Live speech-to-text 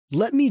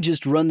"Let me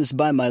just run this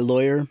by my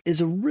lawyer" is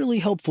a really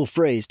helpful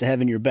phrase to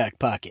have in your back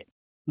pocket.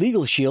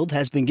 Legal Shield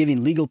has been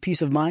giving legal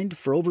peace of mind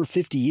for over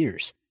 50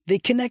 years. They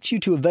connect you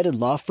to a vetted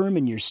law firm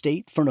in your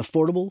state for an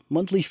affordable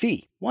monthly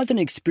fee. Want an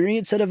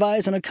experienced set of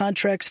eyes on a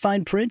contract's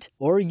fine print?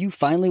 Or you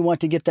finally want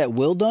to get that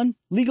will done?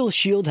 Legal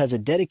Shield has a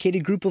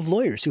dedicated group of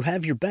lawyers who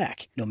have your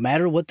back, no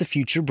matter what the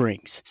future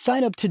brings.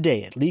 Sign up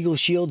today at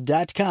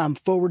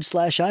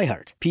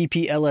LegalShield.com/iHeart.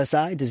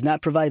 PPLSI does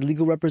not provide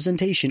legal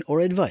representation or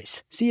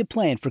advice. See a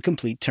plan for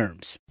complete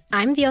terms.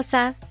 I'm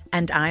Diosa.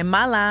 And I'm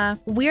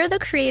Mala. We're the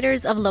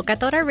creators of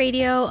Locatora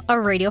Radio, a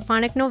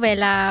radiophonic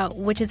novela,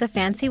 which is a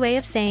fancy way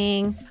of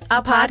saying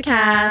a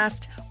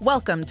podcast.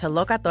 Welcome to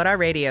Locatora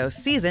Radio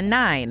Season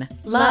 9.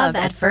 Love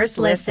at First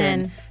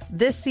Listen.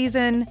 This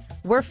season,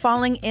 we're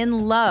falling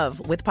in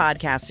love with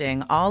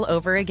podcasting all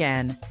over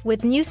again.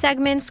 With new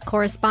segments,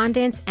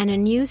 correspondence, and a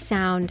new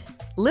sound.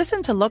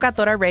 Listen to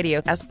Locatora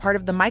Radio as part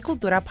of the My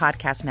Cultura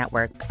Podcast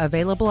Network,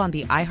 available on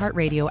the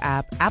iHeartRadio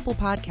app, Apple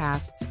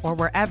Podcasts, or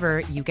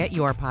wherever you get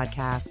your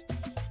podcasts.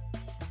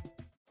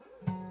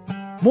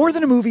 More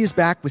Than a Movie is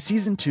back with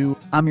Season 2.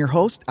 I'm your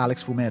host,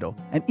 Alex Fumero,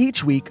 and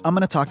each week I'm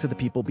going to talk to the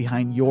people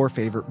behind your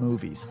favorite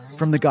movies.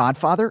 From The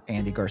Godfather,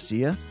 Andy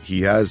Garcia.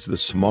 He has the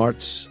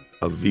smarts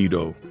of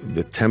Vito,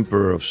 the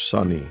temper of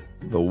Sonny,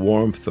 the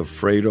warmth of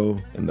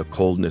Fredo, and the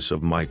coldness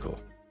of Michael.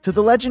 To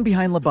the legend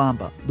behind La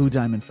Bamba, Lou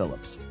Diamond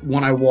Phillips.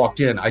 When I walked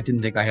in, I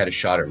didn't think I had a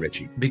shot at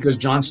Richie because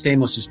John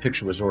Stamos'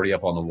 picture was already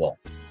up on the wall.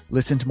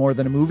 Listen to More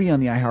Than a Movie on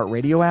the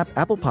iHeartRadio app,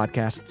 Apple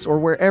Podcasts, or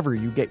wherever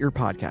you get your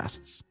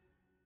podcasts.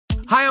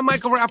 Hi, I'm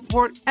Michael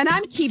Rappaport. And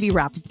I'm Kibi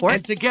Rappaport.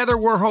 And together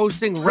we're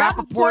hosting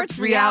Rappaport's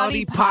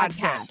Reality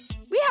Podcast.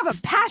 We have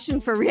a passion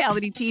for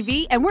reality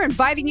TV, and we're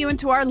inviting you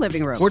into our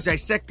living room. We're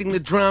dissecting the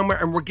drama,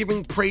 and we're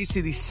giving praise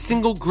to the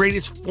single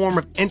greatest form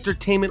of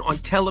entertainment on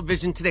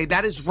television today.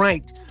 That is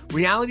right.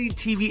 Reality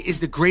TV is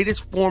the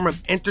greatest form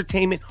of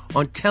entertainment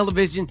on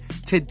television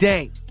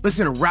today.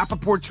 Listen to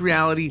Rappaport's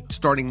Reality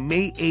starting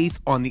May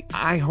 8th on the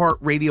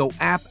iHeartRadio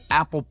app,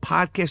 Apple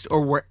Podcast,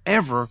 or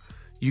wherever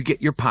you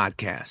get your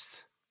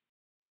podcasts.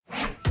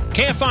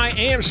 KFI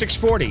AM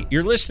 640.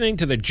 You're listening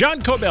to the John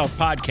Kobylt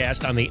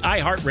podcast on the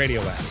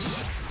iHeartRadio app.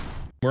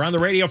 We're on the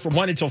radio from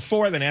 1 until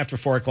 4, then after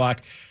 4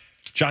 o'clock,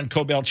 John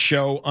Kobylt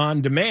Show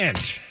on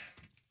demand.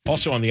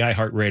 Also on the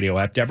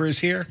iHeartRadio app. Deborah is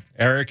here.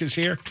 Eric is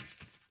here.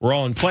 We're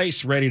all in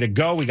place, ready to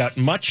go. We got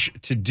much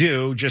to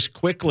do. Just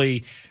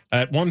quickly,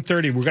 at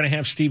 1:30, we're going to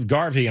have Steve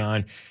Garvey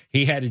on.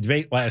 He had a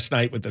debate last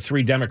night with the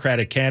 3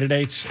 Democratic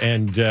candidates,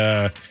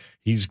 and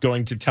he's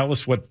going to tell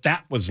us what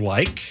that was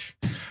like.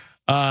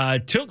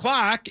 2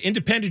 o'clock,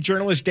 independent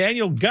journalist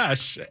Daniel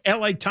Gus,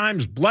 LA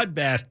Times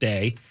Bloodbath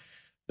Day.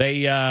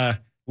 They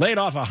laid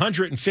off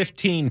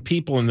 115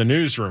 people in the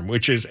newsroom,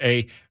 which is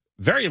a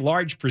very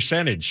large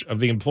percentage of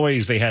the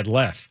employees they had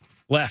left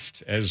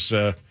as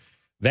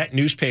that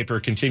newspaper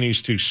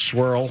continues to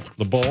swirl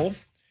the bowl.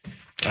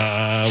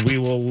 We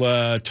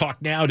will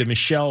talk now to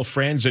Michelle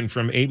Franzen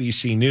from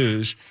ABC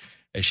News.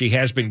 She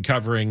has been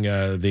covering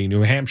the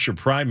New Hampshire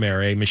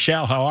primary.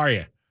 Michelle, how are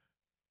you?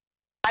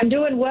 I'm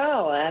doing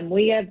well.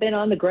 We have been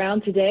on the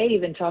ground today,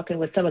 even talking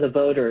with some of the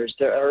voters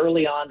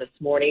early on this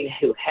morning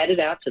who headed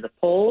out to the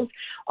polls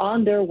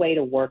on their way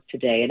to work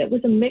today. And it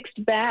was a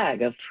mixed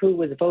bag of who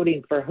was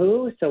voting for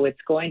who. So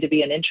it's going to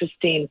be an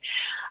interesting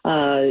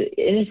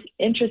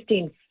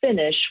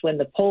finish when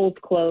the polls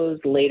close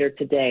later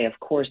today. Of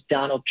course,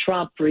 Donald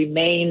Trump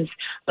remains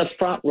the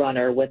front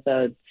runner with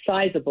a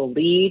sizable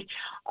lead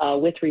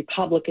with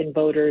Republican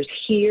voters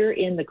here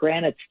in the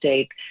Granite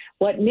State.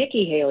 What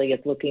Nikki Haley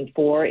is looking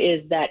for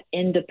is that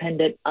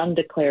independent,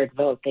 undeclared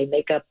vote. They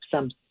make up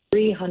some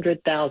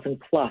 300,000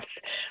 plus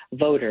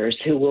voters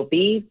who will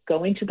be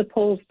going to the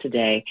polls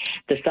today,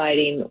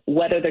 deciding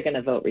whether they're going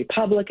to vote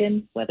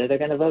Republican, whether they're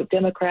going to vote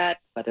Democrat,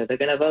 whether they're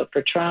going to vote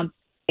for Trump,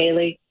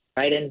 Haley,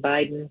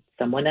 Biden,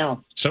 someone else.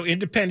 So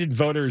independent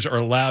voters are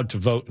allowed to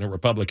vote in a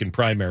Republican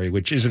primary,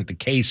 which isn't the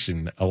case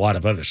in a lot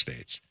of other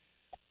states.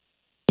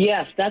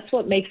 Yes, that's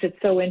what makes it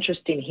so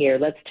interesting here.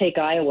 Let's take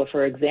Iowa,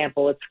 for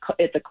example.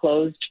 It's a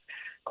closed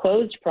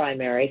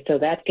primary, so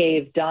that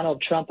gave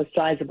Donald Trump a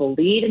sizable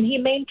lead, and he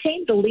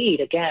maintained the lead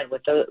again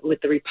with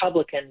the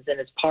Republicans in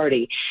his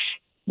party.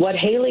 What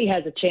Haley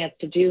has a chance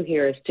to do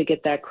here is to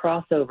get that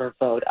crossover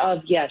vote of,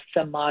 yes,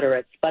 some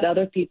moderates, but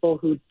other people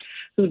who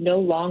no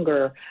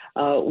longer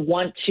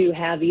want to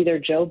have either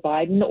Joe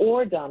Biden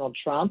or Donald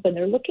Trump, and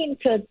they're looking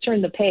to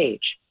turn the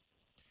page.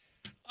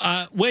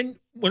 When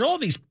all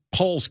these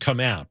polls come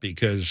out,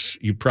 because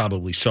you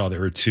probably saw there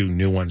were 2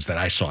 new ones that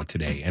I saw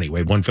today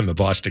anyway, one from the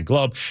Boston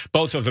Globe.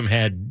 Both of them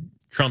had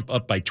Trump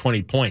up by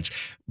 20 points.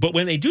 But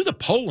when they do the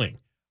polling,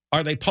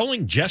 are they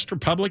polling just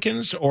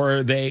Republicans, or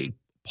are they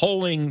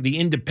polling the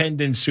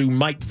independents who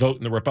might vote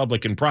in the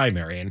Republican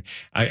primary? And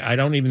I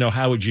don't even know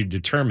how would you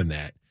determine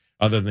that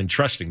other than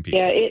trusting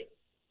people. Yeah,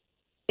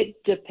 it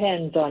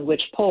depends on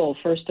which poll,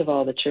 first of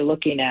all, that you're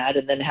looking at,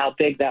 and then how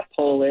big that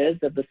poll is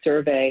of the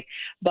survey.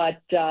 But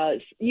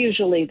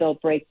usually they'll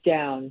break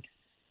down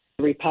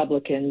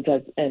Republicans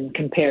and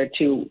compared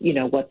to,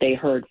 what they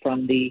heard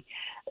from the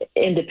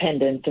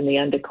independents and the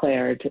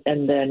undeclared.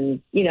 And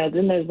then,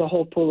 then there's the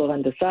whole pool of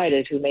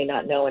undecided who may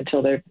not know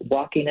until they're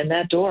walking in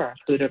that door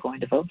who they're going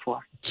to vote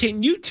for.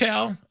 Can you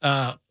tell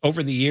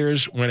over the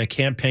years when a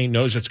campaign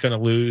knows it's going to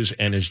lose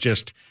and is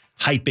just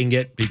hyping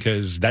it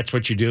because that's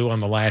what you do on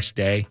the last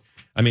day?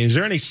 I mean, is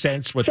there any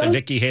sense what the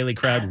Nikki Haley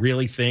crowd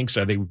really thinks?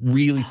 Are they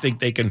really think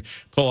they can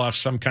pull off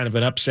some kind of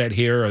an upset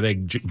here, or are they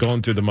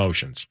going through the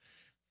motions?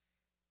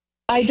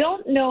 I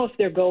don't know if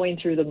they're going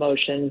through the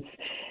motions.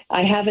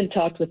 I haven't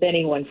talked with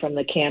anyone from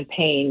the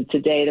campaign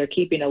today. They're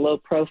keeping a low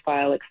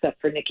profile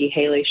except for Nikki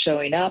Haley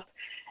showing up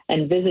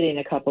and visiting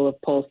a couple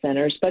of poll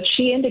centers. But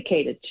she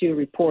indicated to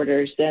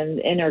reporters and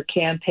in her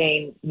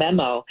campaign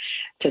memo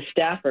to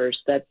staffers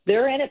that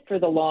they're in it for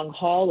the long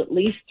haul, at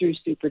least through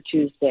Super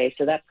Tuesday.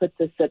 So that puts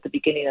us at the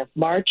beginning of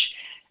March.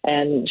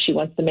 And she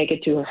wants to make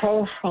it to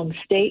her home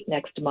state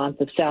next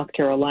month of South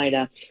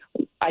Carolina.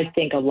 I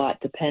think a lot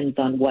depends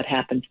on what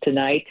happens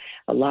tonight.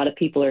 A lot of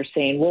people are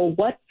saying, well,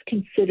 what's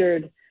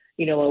considered,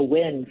 a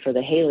win for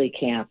the Haley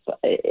camp?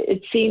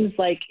 It seems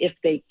like if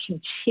they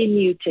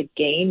continue to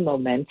gain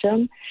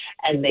momentum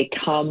and they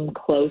come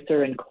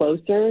closer and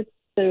closer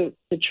to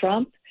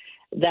Trump,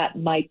 that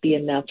might be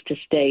enough to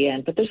stay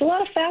in. But there's a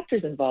lot of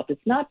factors involved.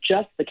 It's not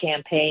just the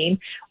campaign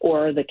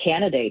or the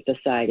candidate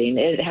deciding.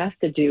 It has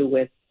to do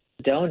with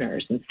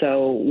donors. And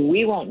so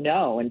we won't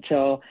know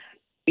until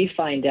we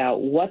find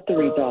out what the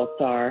results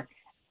are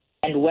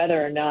and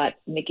whether or not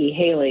Nikki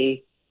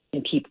Haley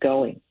can keep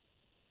going.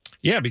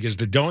 Yeah, because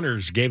the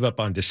donors gave up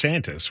on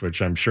DeSantis,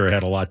 which I'm sure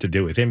had a lot to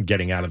do with him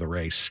getting out of the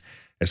race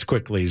as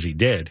quickly as he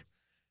did.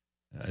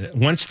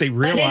 Once they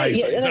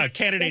realize a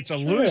candidate's a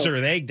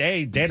loser, they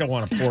don't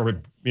want to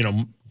pour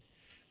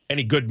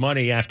any good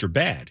money after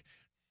bad.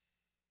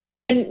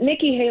 And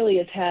Nikki Haley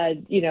has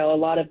had, a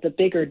lot of the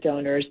bigger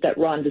donors that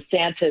Ron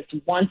DeSantis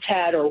once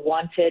had or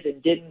wanted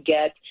and didn't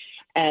get.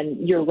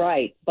 And you're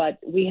right, but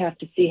we have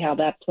to see how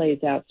that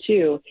plays out,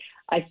 too.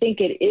 I think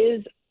it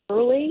is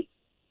early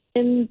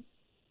in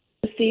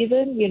the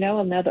season.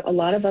 A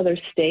lot of other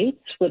states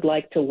would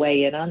like to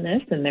weigh in on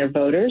this and their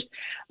voters.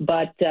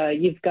 But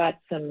you've got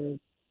some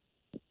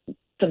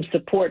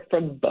support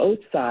from both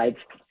sides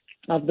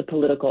of the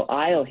political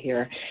aisle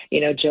here.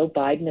 Joe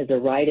Biden is a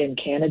write-in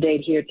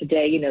candidate here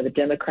today. The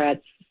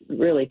Democrats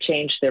really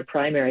changed their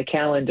primary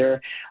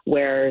calendar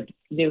where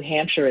New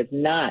Hampshire is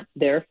not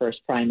their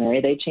first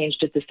primary. They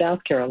changed it to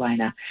South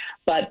Carolina.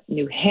 But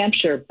New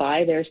Hampshire,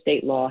 by their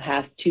state law,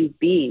 has to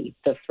be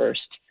the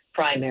first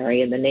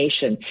primary in the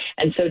nation.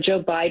 And so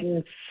Joe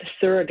Biden's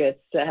surrogates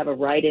have a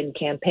write-in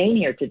campaign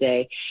here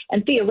today.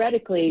 And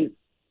theoretically,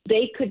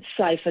 they could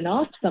siphon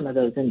off some of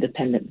those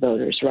independent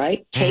voters,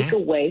 right? Mm-hmm. Take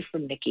away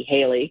from Nikki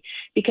Haley,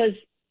 because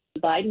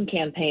the Biden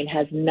campaign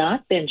has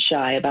not been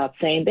shy about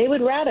saying they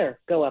would rather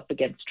go up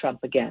against Trump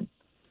again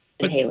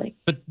than Haley.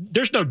 But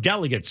there's no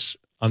delegates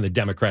on the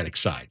Democratic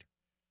side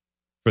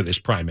for this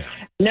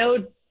primary.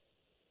 No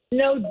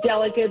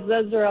delegates.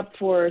 Those are up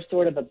for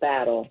sort of a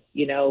battle,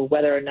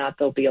 whether or not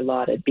they'll be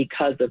allotted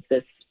because of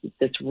this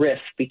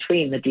rift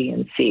between the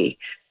DNC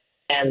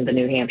and the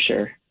New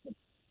Hampshire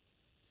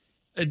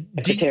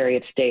Secretary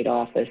of State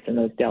office and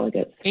those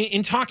delegates.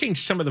 In talking to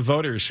some of the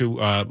voters who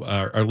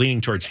are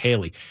leaning towards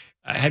Haley,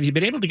 have you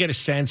been able to get a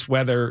sense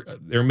whether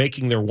they're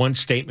making their one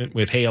statement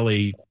with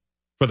Haley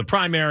for the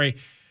primary,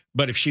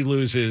 but if she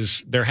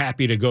loses, they're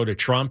happy to go to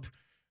Trump?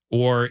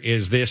 Or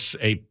is this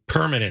a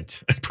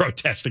permanent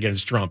protest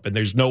against Trump and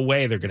there's no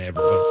way they're going to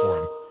ever vote for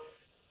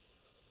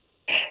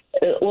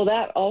him? Well,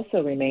 that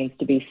also remains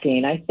to be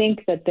seen. I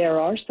think that there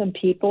are some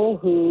people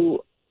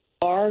who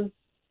are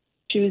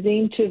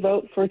choosing to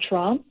vote for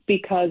Trump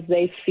because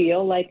they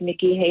feel like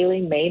Nikki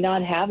Haley may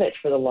not have it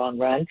for the long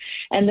run.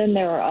 And then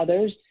there are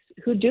others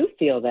who do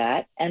feel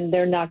that, and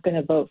they're not going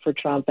to vote for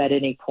Trump at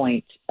any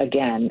point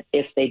again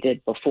if they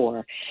did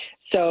before.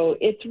 So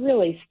it's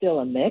really still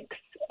a mix.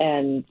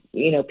 And,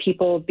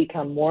 people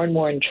become more and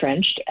more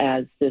entrenched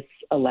as this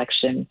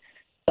election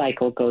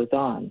cycle goes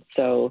on.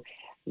 So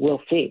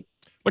we'll see.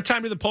 What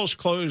time do the polls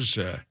close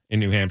in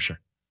New Hampshire?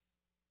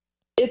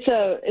 It's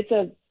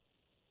a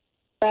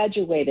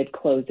graduated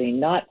closing.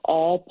 Not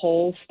all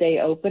polls stay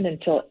open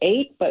until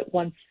 8, but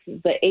once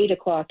the 8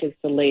 o'clock is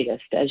the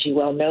latest. As you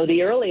well know,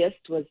 the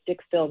earliest was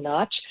Dixville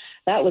Notch.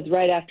 That was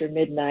right after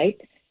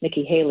midnight.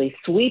 Nikki Haley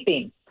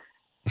sweeping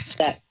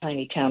that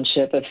tiny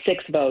township of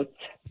 6 votes.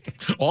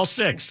 All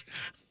 6.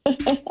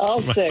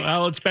 All 6.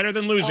 Well, it's better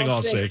than losing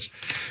all 6.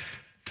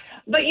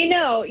 But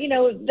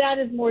that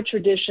is more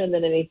tradition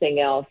than anything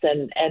else.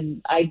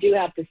 And I do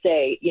have to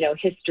say,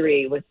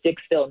 history with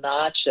Dixville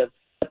Notch of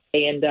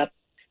they end up,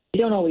 they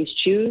don't always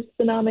choose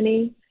the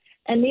nominee,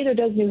 and neither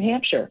does New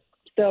Hampshire.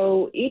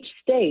 So each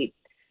state,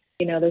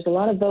 there's a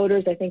lot of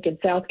voters, I think, in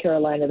South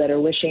Carolina that are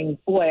wishing,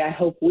 boy, I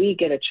hope we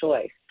get a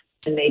choice,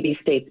 and maybe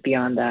states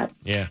beyond that.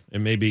 Yeah, it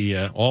may be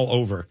all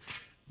over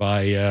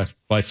by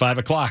 5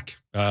 o'clock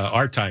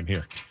our time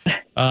here.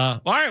 All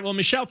right. Well,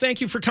 Michelle,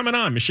 thank you for coming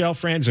on. Michelle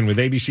Franzen with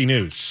ABC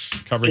News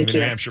covering the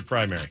New Hampshire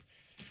primary.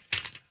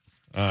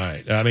 All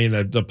right. I mean,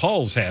 the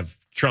polls have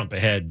Trump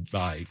ahead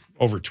by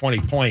over 20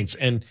 points.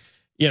 And,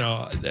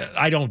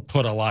 I don't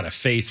put a lot of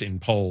faith in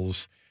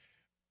polls,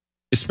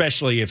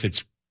 especially if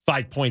it's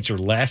 5 points or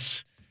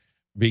less,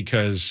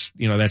 because,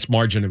 that's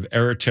margin of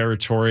error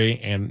territory,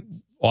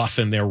 and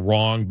often they're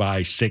wrong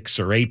by 6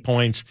 or 8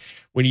 points.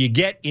 When you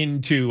get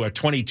into a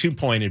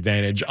 22-point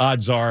advantage,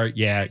 odds are,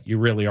 you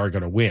really are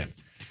going to win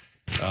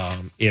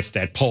if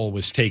that poll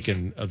was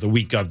taken the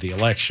week of the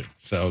election.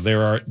 So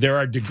there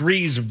are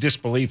degrees of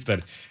disbelief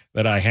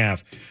that I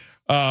have.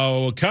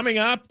 Coming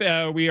up,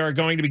 we are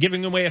going to be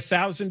giving away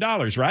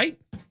 $1,000, right?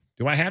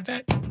 Do I have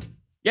that?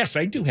 Yes,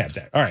 I do have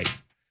that. All right.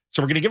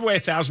 So we're going to give away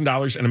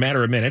 $1,000 in a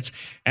matter of minutes.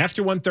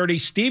 After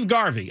 1:30, Steve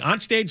Garvey on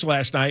stage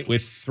last night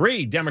with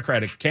 3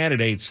 Democratic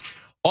candidates,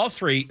 all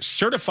 3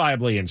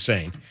 certifiably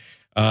insane.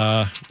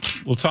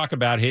 We'll talk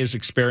about his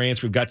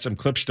experience. We've got some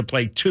clips to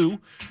play, too.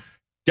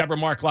 Deborah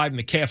Mark live in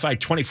the KFI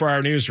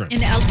 24-hour newsroom.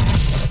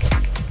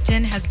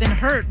 Has been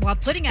hurt while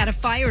putting out a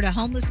fire at a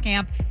homeless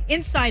camp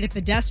inside a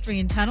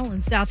pedestrian tunnel in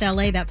South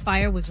L.A. That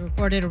fire was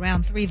reported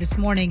around 3 this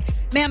morning.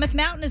 Mammoth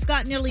Mountain has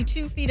got nearly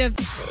 2 feet of...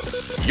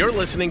 You're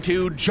listening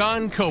to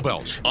John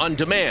Kobylt on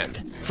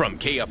demand from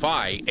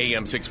KFI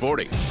AM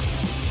 640.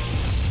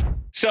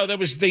 So there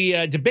was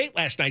the debate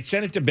last night,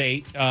 Senate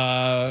debate.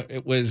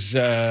 It was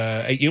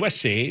at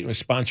USC. It was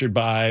sponsored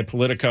by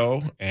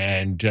Politico,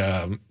 and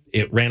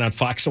it ran on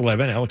Fox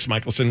 11. Alex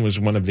Michelson was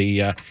one of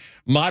the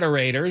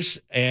moderators,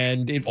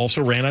 and it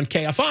also ran on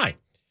KFI.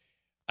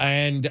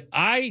 And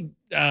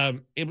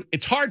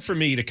it's hard for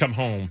me to come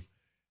home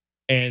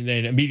and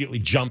then immediately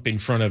jump in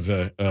front of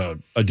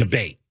a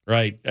debate,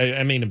 right?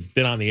 I mean, I've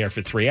been on the air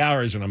for 3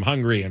 hours, and I'm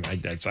hungry, and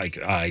it's like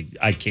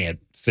I can't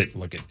sit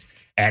and look at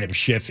Adam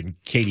Schiff and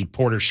Katie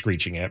Porter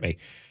screeching at me.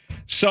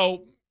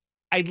 So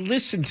I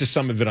listened to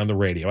some of it on the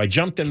radio. I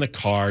jumped in the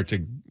car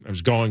I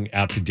was going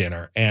out to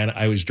dinner, and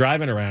I was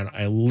driving around.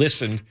 I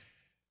listened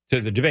to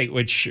the debate,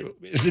 which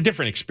is a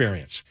different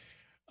experience.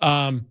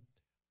 And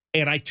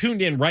I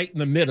tuned in right in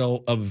the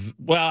middle of,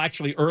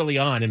 actually early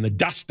on in the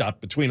dust-up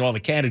between all the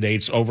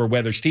candidates over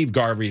whether Steve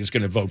Garvey is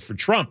going to vote for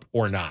Trump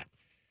or not.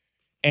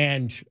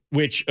 And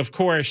which, of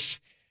course,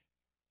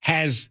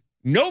 has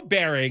no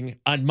bearing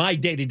on my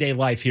day-to-day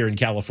life here in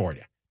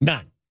California.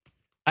 None.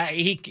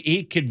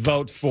 He could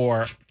vote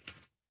for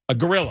a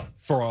gorilla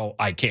for all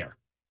I care.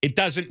 It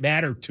doesn't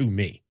matter to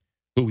me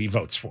who he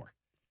votes for.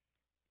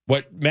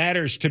 What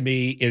matters to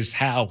me is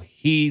how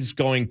he's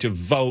going to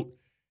vote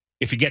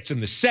if he gets in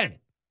the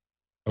Senate.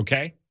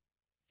 Okay?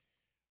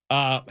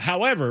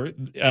 However,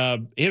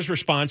 his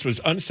response was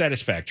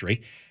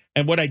unsatisfactory.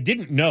 And what I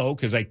didn't know,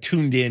 because I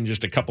tuned in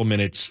just a couple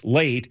minutes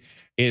late,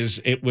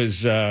 is it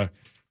was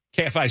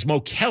KFI's Mo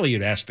Kelly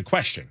had asked the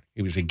question.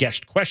 He was a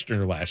guest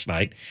questioner last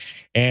night.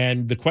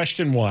 And the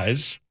question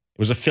was, it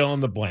was a fill in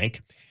the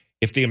blank.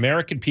 If the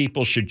American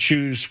people should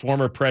choose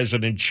former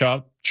President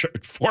Trump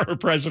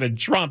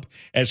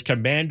as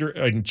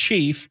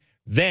commander-in-chief,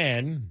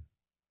 then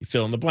you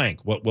fill in the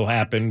blank. What will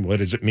happen? What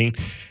does it mean?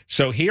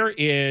 So here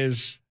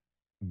is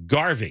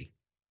Garvey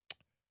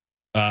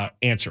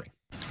answering.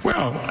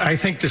 Well, I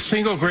think the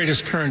single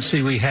greatest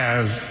currency we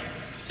have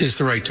is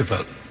the right to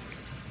vote.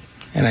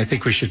 And I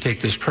think we should take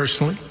this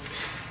personally.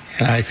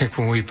 And I think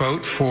when we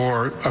vote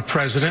for a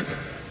president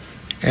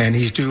and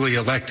he's duly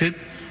elected,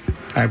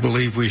 I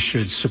believe we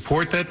should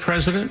support that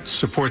president,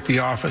 support the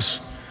office,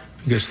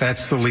 because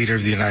that's the leader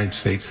of the United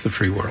States, the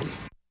free world.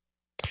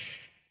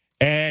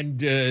 And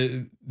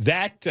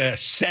that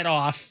set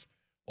off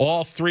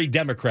all 3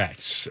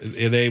 Democrats.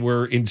 They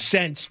were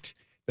incensed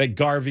that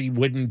Garvey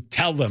wouldn't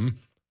tell them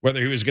whether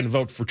he was going to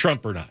vote for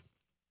Trump or not.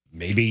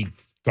 Maybe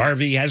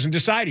Garvey hasn't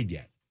decided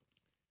yet.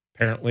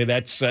 Apparently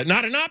that's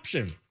not an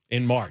option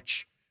in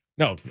March.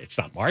 No, it's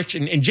not March,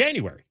 in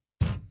January.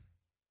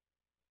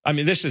 I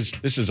mean, this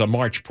is a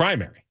March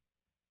primary.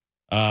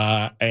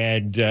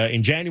 And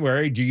in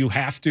January, do you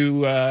have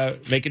to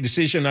make a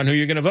decision on who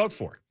you're going to vote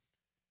for?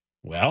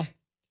 Well,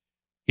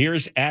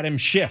 here's Adam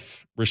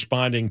Schiff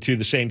responding to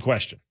the same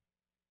question.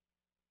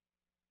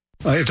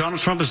 If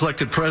Donald Trump is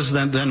elected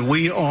president, then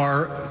we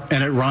are,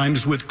 and it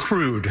rhymes with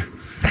crude.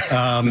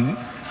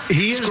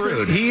 He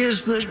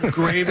is the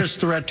gravest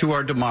threat to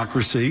our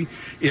democracy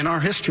in our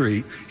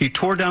history. He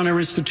tore down our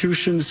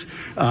institutions.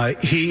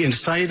 He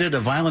incited a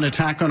violent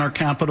attack on our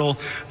Capitol.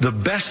 The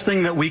best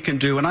thing that we can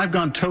do, and I've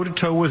gone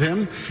toe-to-toe with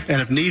him,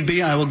 and if need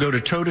be, I will go to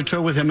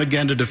toe-to-toe with him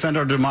again to defend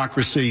our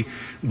democracy.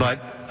 But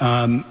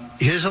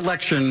his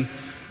election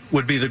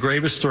would be the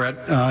gravest threat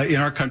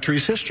in our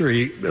country's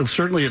history,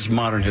 certainly its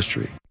modern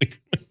history.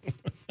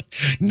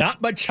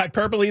 Not much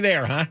hyperbole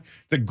there, huh?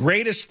 The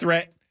greatest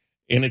threat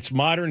in its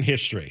modern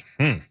history.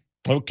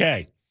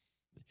 Okay.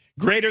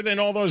 Greater than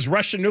all those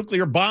Russian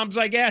nuclear bombs,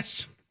 I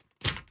guess.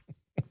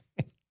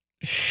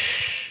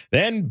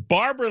 Then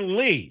Barbara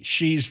Lee.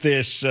 She's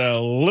this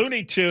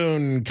Looney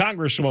Tune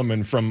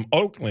congresswoman from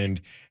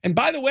Oakland. And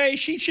by the way,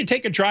 she should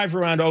take a drive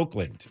around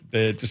Oakland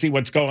to see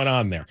what's going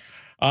on there.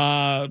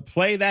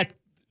 Play that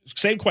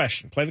same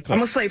question. Play the clip. I'm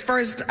going to say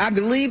first, I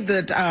believe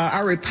that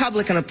our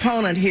Republican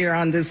opponent here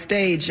on this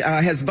stage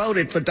has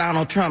voted for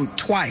Donald Trump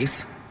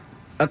twice.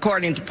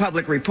 according to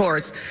public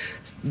reports.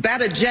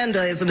 That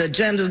agenda is an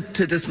agenda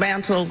to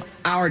dismantle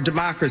our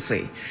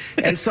democracy.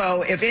 And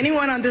so if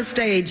anyone on this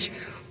stage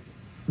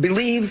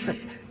believes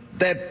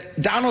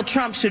that Donald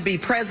Trump should be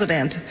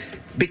president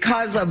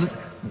because of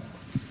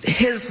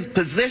his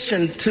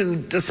position to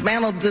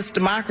dismantle this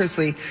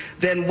democracy,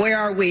 then where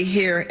are we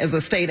here as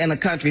a state and a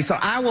country? So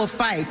I will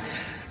fight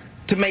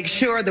to make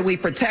sure that we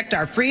protect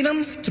our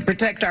freedoms, to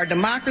protect our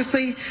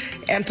democracy,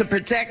 and to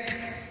protect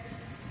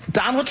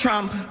Donald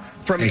Trump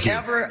from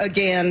ever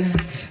again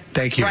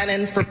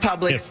running for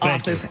public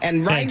office.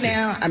 And right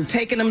now, I'm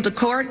taking him to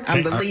court.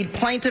 I'm the lead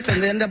plaintiff in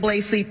the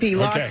NAACP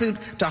lawsuit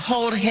to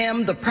hold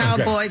him, the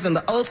Proud Boys, and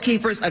the Oath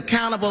Keepers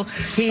accountable.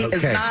 He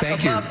is not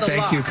above the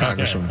law. Thank you,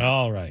 Congresswoman.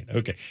 All right.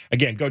 Okay.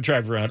 Again, go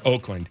drive around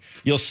Oakland.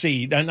 You'll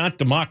see not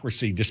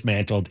democracy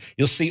dismantled.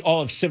 You'll see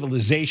all of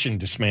civilization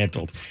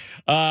dismantled.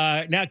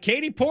 Now,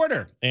 Katie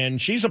Porter,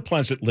 and she's a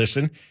pleasant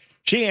listen.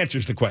 She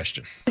answers the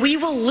question. We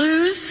will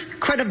lose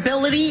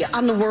credibility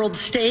on the world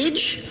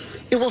stage.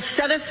 It will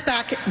set us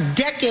back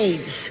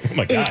decades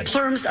in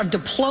terms of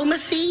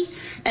diplomacy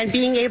and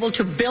being able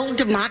to build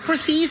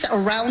democracies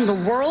around the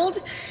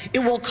world. It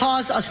will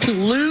cause us to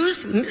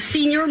lose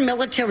senior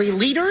military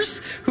leaders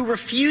who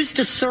refuse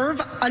to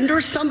serve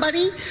under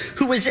somebody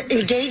who was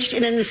engaged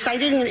in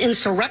inciting an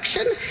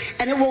insurrection,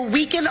 and it will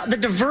weaken the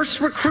diverse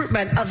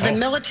recruitment of the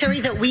military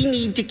that we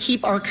need to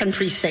keep our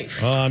country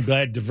safe. Oh, I'm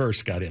glad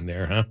diverse got in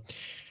there,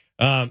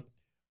 huh?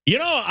 You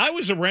know, I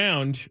was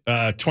around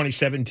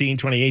 2017,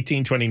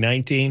 2018,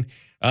 2019.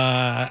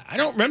 I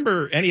don't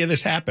remember any of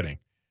this happening.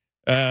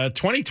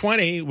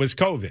 2020 was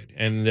COVID,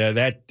 and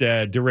that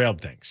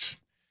derailed things.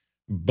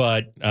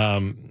 But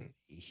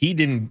he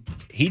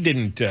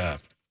didn't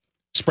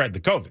spread the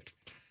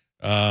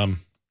COVID.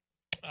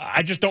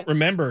 I just don't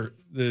remember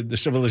the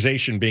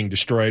civilization being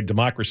destroyed,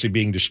 democracy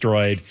being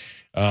destroyed,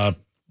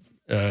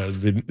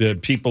 the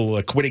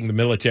people quitting the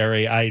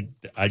military. I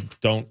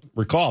don't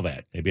recall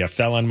that. Maybe I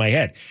fell on my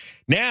head.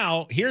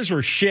 Now, here's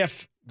where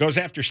Schiff goes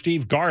after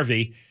Steve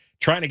Garvey,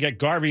 trying to get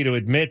Garvey to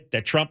admit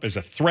that Trump is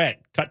a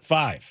threat. Cut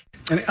 5.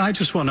 And I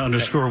just want to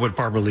underscore what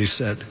Barbara Lee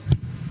said.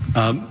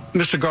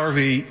 Mr.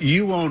 Garvey,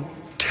 you won't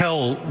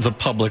tell the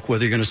public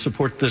whether you're going to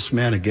support this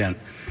man again.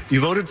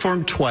 You voted for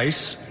him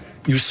twice.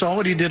 You saw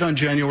what he did on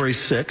January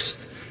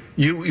 6th.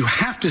 You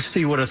have to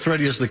see what a threat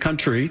he is to the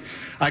country.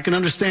 I can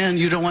understand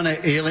you don't want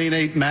to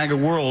alienate MAGA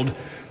world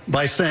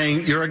by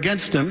saying you're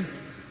against him,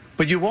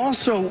 but you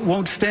also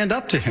won't stand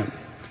up to him.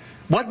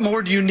 What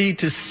more do you need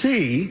to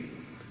see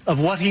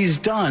of what he's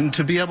done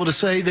to be able to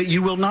say that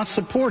you will not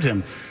support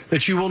him,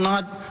 that you will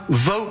not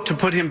vote to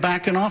put him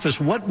back in office?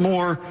 What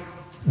more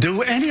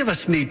do any of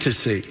us need to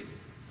see?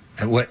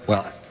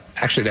 Well,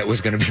 actually, that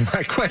was going to be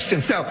my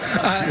question. So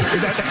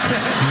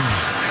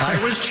I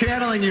was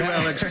channeling you,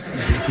 Alex.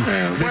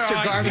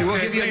 Mr. Garvey, we'll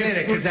give you a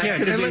minute because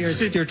that's going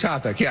to be your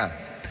topic. Yeah.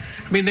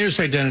 I mean, there's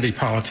identity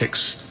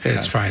politics at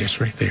its finest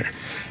right there.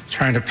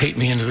 Trying to paint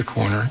me into the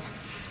corner,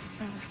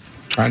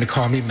 trying to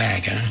call me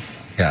MAGA.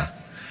 Yeah.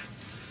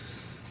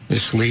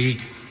 Miss Lee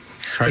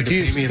tried to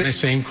paint me in the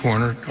same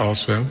corner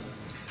also.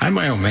 I'm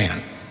my own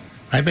man.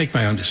 I make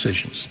my own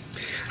decisions.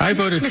 I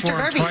voted for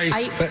him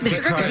twice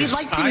because we'd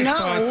like to I know,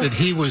 thought that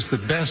he was the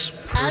best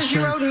person. As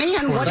your own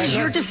man, what is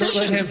your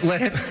decision?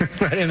 Let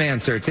him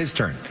answer. It's his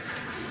turn.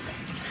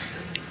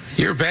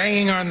 You're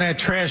banging on that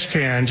trash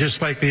can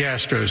just like the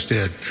Astros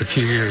did a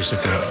few years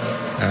ago.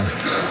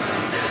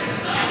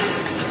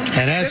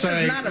 And as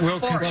I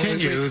will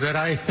continue, that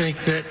I think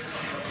that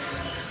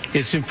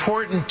it's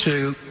important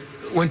to,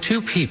 when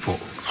two people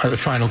are the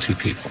final two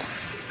people,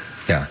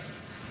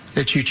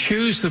 that you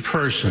choose the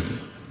person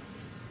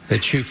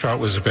that you felt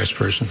was the best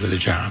person for the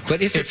job.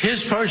 But if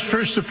his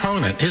first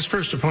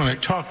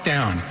opponent talked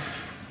down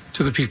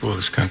to the people of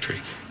this country,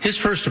 his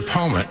first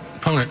opponent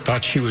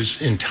thought she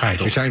was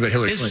entitled. You're talking about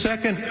Hillary Clinton. His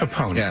second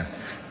opponent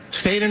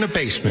stayed in a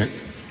basement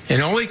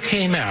and only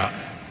came out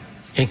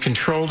in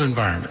controlled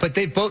environment. But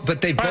they both. By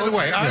the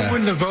way, I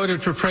wouldn't have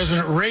voted for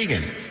President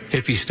Reagan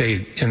if he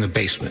stayed in the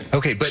basement.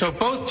 Okay, but so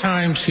both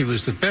times he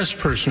was the best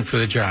person for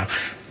the job.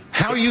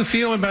 How you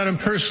feel about him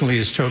personally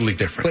is totally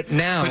different. But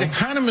now,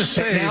 economists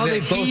say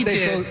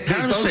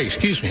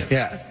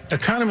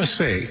economists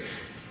say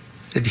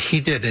that he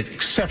did an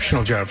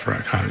exceptional job for our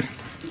economy.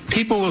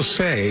 People will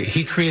say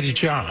he created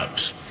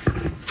jobs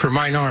for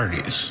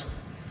minorities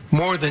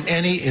more than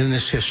any in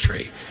this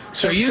history.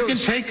 So you can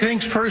take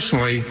things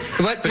personally,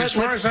 but as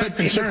far as I'm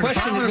concerned, let's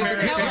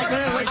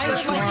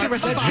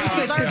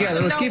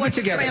keep it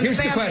together. Here's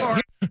the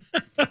question.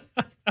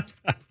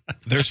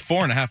 There's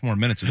 4.5 more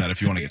minutes of that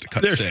if you want to get to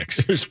cut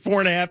 6. There's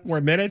 4.5 more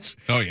minutes?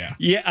 Oh, yeah.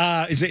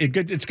 Yeah. Is it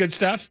good? It's good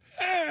stuff?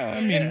 I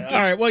mean. All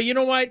right. Well, you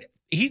know what?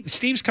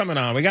 Steve's coming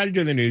on. We got to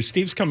do the news.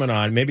 Steve's coming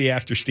on. Maybe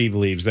after Steve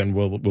leaves, then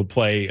we'll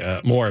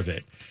play more of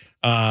it.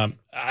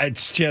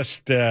 It's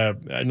just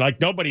like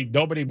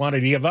nobody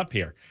wanted to give up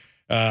here.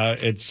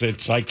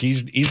 It's like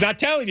he's not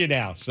telling you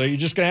now. So you're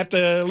just going to have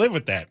to live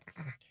with that.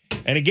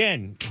 And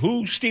again,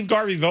 who Steve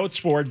Garvey votes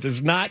for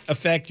does not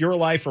affect your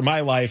life or my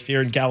life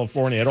here in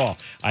California at all.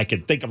 I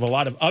could think of a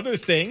lot of other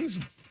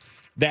things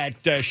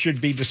that should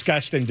be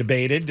discussed and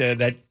debated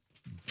that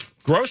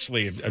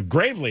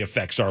gravely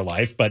affects our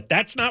life, but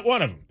that's not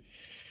one of them.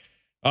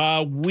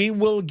 We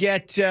will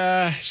get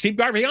Steve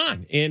Garvey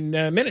on in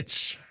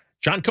minutes.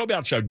 John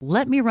Kobylt Show.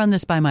 Let me run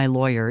this by my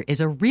lawyer is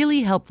a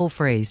really helpful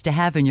phrase to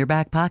have in your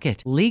back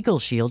pocket. Legal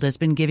Shield has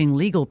been giving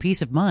legal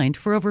peace of mind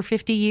for over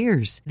 50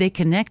 years. They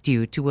connect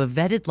you to a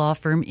vetted law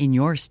firm in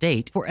your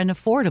state for an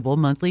affordable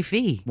monthly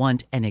fee.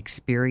 Want an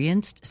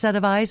experienced set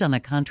of eyes on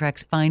a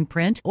contract's fine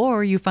print?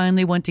 Or you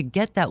finally want to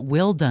get that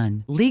will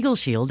done? Legal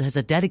Shield has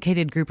a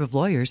dedicated group of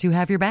lawyers who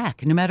have your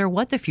back, no matter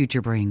what the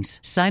future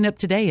brings. Sign up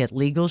today at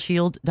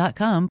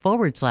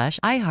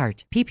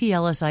LegalShield.com/iHeart.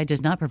 PPLSI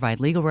does not provide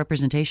legal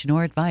representation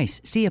or advice.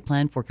 See a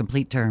plan for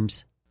complete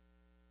terms.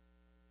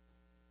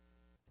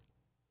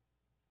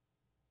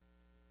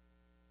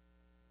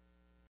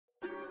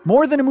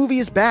 More Than a Movie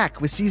is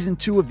back with season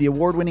 2 of the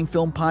award-winning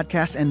film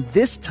podcast, and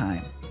this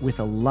time with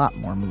a lot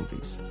more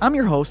movies. I'm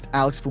your host,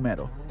 Alex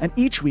Fumero, and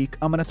each week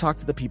I'm going to talk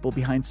to the people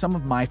behind some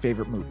of my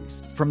favorite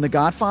movies. From The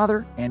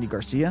Godfather, Andy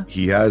Garcia.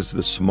 He has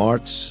the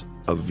smarts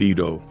of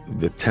Vito,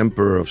 the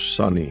temper of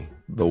Sonny,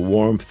 the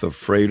warmth of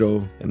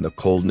Fredo, and the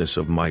coldness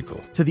of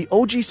Michael. To the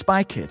OG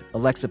Spy Kid,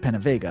 Alexa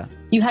Penavega.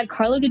 You had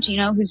Carla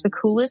Gugino, who's the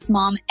coolest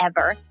mom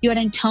ever. You had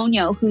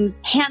Antonio, who's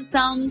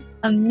handsome,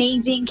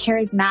 amazing,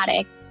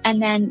 charismatic.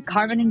 And then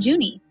Carvin and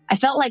Junie. I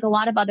felt like a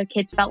lot of other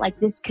kids felt like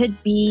this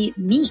could be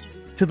me.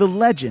 To the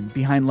legend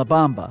behind La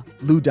Bamba,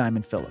 Lou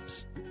Diamond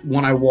Phillips.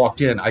 When I walked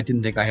in, I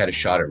didn't think I had a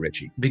shot at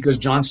Richie because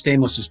John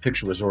Stamos'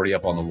 picture was already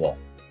up on the wall.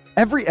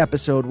 Every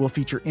episode will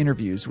feature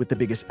interviews with the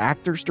biggest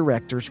actors,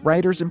 directors,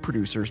 writers, and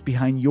producers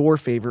behind your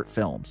favorite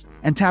films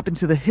and tap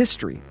into the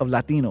history of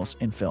Latinos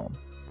in film.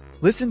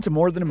 Listen to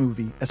More Than a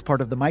Movie as part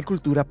of the My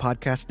Cultura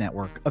Podcast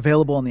Network,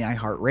 available on the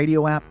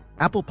iHeartRadio app,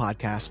 Apple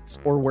Podcasts,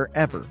 or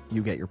wherever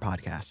you get your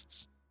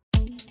podcasts.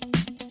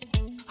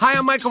 Hi,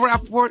 I'm Michael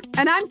Rappaport.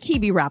 And I'm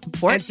Kibi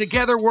Rappaport. And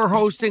together we're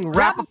hosting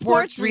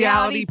Rappaport's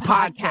Reality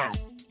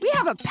Podcast. We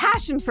have a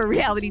passion for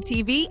reality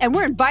TV, and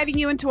we're inviting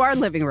you into our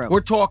living room. We're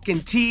talking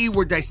tea,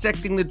 we're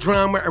dissecting the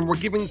drama, and we're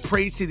giving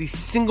praise to the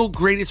single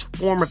greatest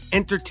form of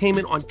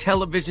entertainment on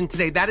television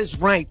today. That is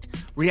right.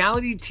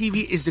 Reality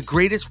TV is the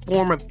greatest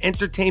form of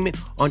entertainment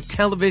on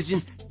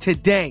television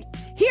today.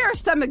 Here are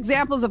some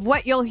examples of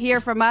what you'll hear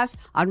from us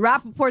on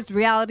Rappaport's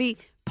Reality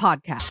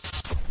Podcast.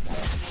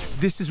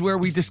 This is where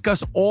we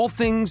discuss all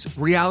things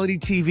reality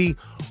TV,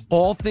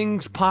 all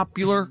things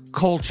popular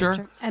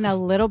culture. And a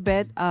little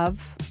bit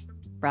of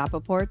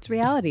Rappaport's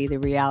reality, the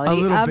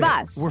reality of bit.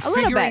 us. We're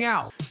figuring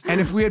out. And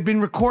if we had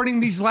been recording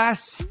these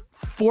last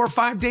 4 or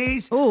 5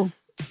 days,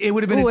 it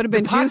would have been,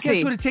 the podcast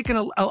juicy. would have taken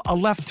a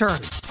left turn.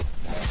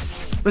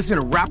 Listen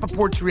to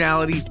Rappaport's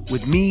Reality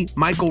with me,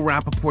 Michael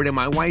Rappaport, and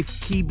my wife,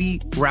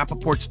 Kibi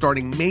Rappaport,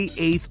 starting May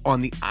 8th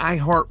on the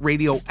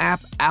iHeartRadio app,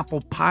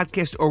 Apple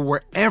Podcast, or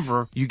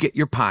wherever you get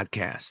your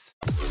podcasts.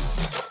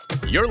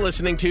 You're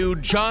listening to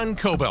John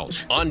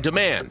Kobylt on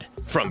demand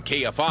from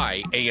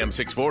KFI AM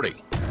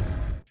 640.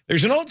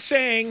 There's an old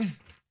saying,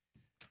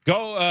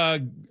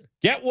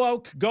 get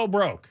woke, go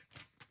broke.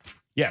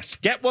 Yes,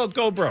 get woke,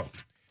 go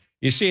broke.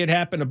 You see it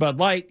happen to Bud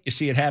Light. You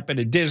see it happen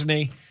to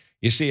Disney.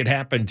 You see it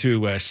happen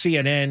to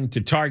CNN, to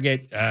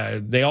Target.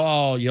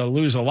 You'll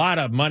lose a lot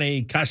of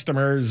money,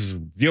 customers,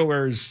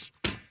 viewers,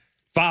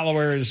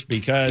 followers,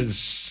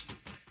 because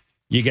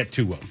you get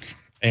too woke.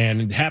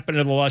 And it happened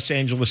to the Los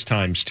Angeles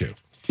Times, too.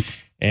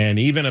 And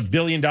even $1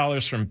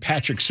 billion from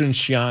Patrick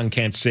Soon-Shiong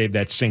can't save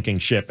that sinking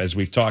ship, as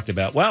we've talked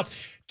about. Well,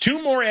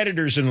 2 more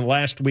editors in the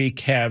last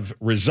week have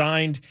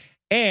resigned,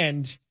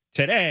 and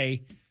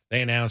today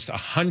they announced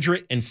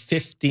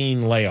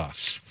 115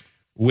 layoffs,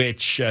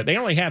 which they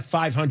only have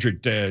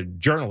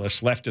 500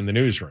 journalists left in the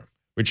newsroom,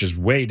 which is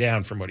way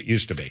down from what it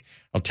used to be.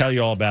 I'll tell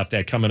you all about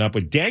that coming up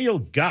with Daniel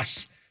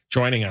Gus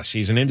joining us.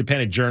 He's an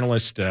independent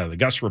journalist, the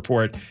Gus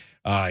Report.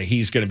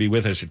 He's going to be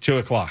with us at 2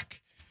 o'clock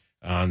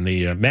on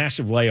the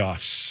massive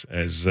layoffs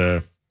as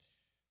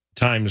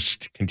Times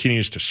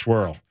continues to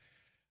swirl.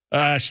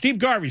 Steve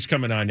Garvey's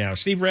coming on now.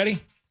 Steve, ready?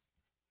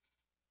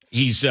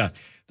 He's the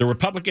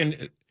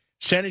Republican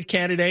Senate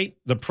candidate.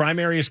 The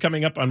primary is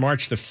coming up on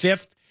March the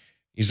 5th.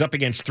 He's up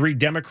against 3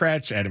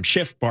 Democrats, Adam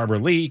Schiff, Barbara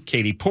Lee,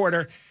 Katie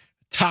Porter.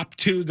 Top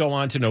 2 go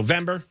on to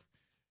November.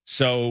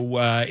 So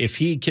if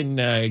he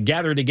can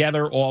gather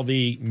together all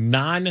the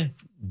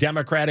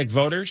non-Democratic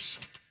voters,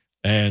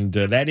 and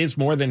that is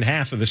more than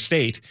half of the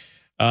state,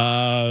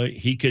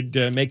 he could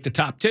make the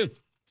top 2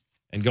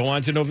 and go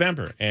on to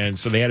November. And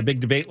so they had a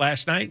big debate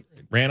last night,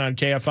 ran on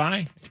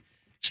KFI.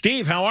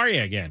 Steve, how are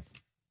you again?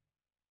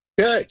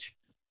 Good.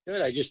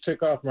 I just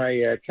took off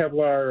my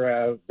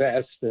Kevlar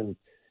vest, and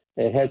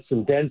it had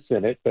some dents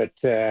in it, but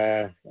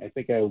I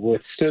think I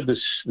withstood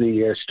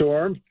the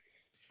storm.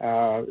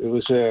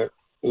 It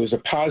was a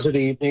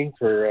positive evening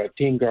for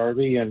Team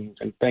Garvey, and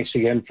thanks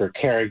again for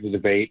carrying the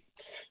debate.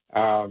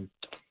 And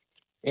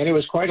it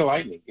was quite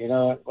enlightening. You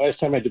know, last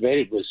time I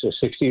debated was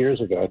 60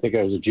 years ago. I think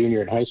I was a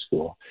junior in high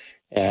school.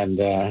 And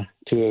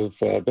to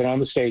have been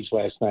on the stage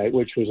last night,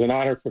 which was an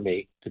honor for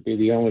me to be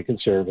the only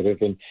conservative,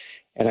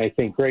 and I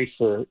think great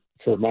for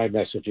my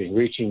messaging,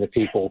 reaching the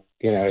people,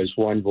 as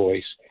one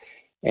voice,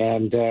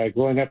 and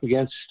going up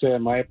against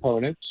my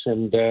opponents.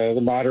 And the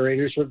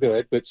moderators were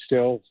good, but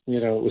still,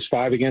 it was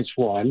 5 against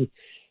 1.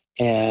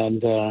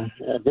 And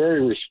a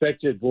very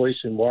respected voice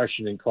in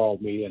Washington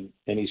called me, and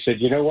he said,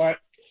 "You know what?"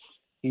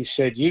 He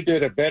said, "You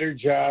did a better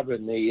job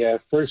in the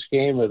first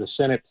game of the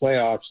Senate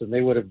playoffs than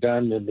they would have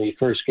done in the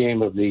first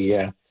game of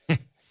the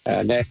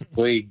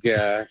National League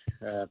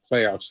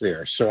playoffs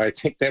there." So I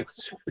think that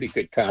was a pretty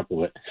good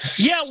compliment.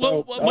 Yeah,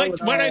 well,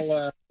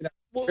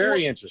 so,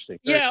 very interesting.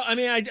 Yeah, I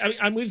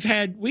mean,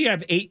 we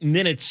have 8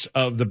 minutes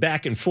of the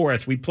back and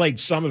forth. We played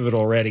some of it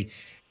already,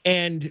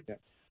 and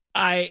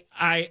I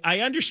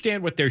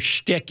understand what their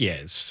shtick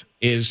is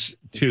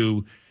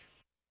to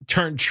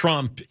turn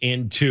Trump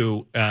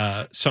into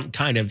some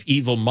kind of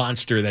evil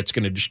monster that's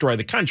going to destroy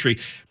the country.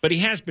 But he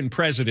has been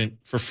president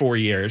for 4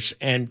 years,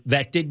 and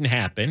that didn't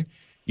happen.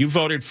 You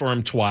voted for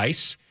him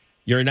twice.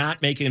 You're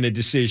not making a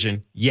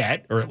decision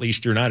yet, or at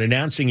least you're not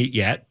announcing it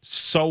yet.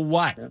 So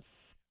what? Yeah.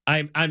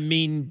 I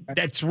mean,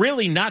 that's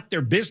really not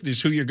their business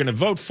who you're going to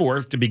vote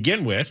for to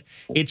begin with.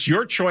 It's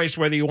your choice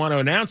whether you want to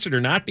announce it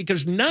or not,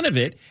 because none of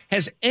it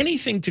has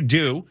anything to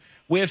do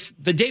with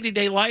the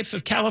day-to-day life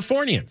of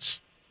Californians.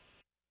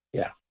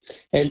 Yeah.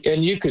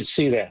 And you could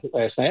see that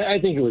last night. I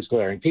think it was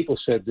glaring. People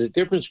said the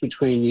difference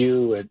between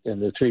you and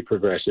the 3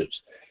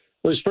 progressives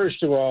was,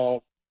 first of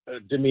all,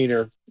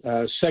 demeanor.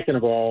 Second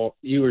of all,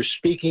 you were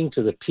speaking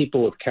to the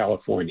people of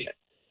California.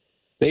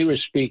 They were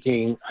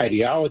speaking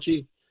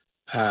ideology.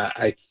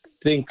 I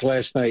think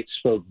last night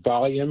spoke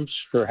volumes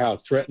for how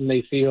threatened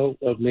they feel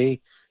of me.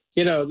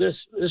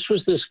 This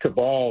was this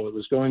cabal that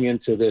was going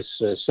into this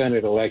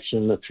Senate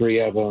election, the 3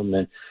 of them,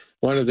 and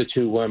one of the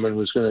 2 women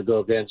was going to go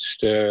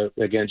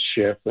against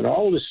Schiff. And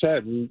all of a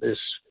sudden, this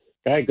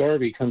guy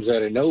Garvey comes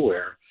out of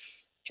nowhere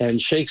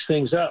and shakes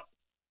things up.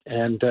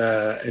 And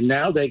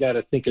now they got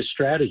to think of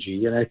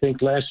strategy. And I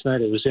think last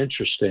night it was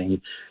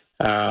interesting,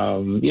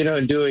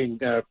 in doing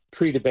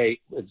pre-debate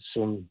with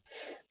some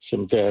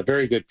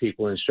very good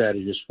people and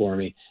strategists for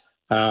me.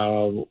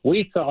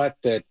 We thought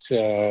that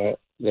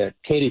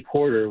Katie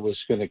Porter was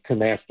going to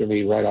come after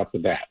me right off the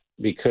bat,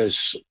 because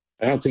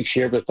I don't think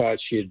she ever thought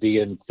she'd be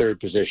in 3rd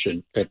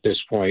position at this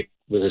point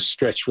with a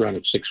stretch run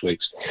of 6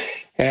 weeks.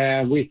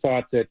 And we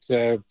thought that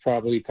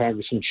probably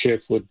Congressman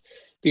Schiff would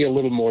be a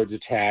little more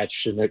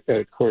detached. And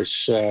of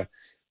course,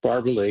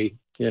 Barbara Lee,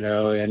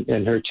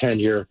 and her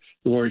tenure,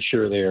 we weren't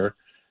sure there.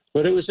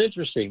 But it was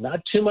interesting.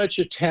 Not too much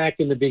attack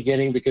in the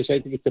beginning, because I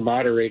think the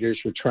moderators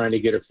were trying to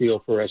get a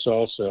feel for us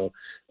also.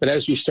 But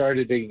as we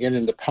started to get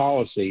into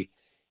policy,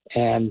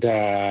 and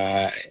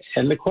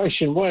the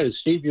question was,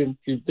 Steve,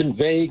 you've been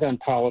vague on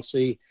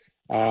policy.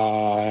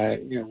 Where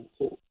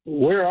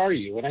are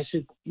you? And I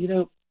said,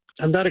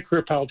 I'm not a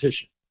career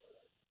politician.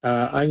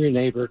 I'm your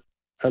neighbor.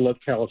 I love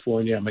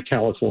California. I'm a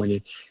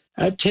Californian.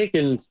 I've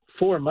taken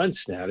 4 months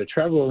now to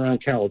travel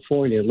around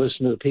California and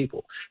listen to the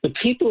people. The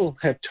people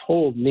have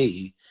told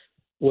me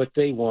what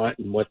they want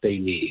and what they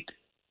need.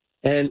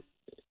 And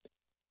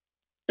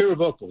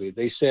irrevocably,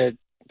 they said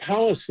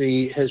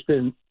policy has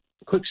been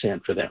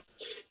quicksand for them.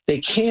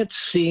 They can't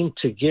seem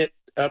to get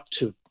up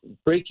to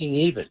breaking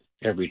even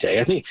every day.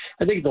 I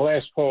think the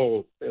last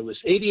poll, it was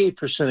 88%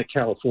 of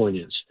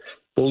Californians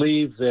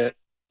believe that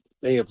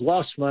they have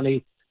lost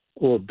money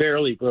or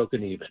barely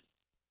broken even.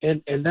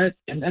 And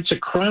that's a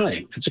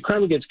crime. It's a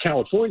crime against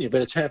California,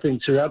 but it's happening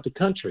throughout the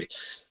country.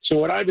 So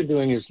what I've been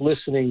doing is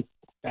listening,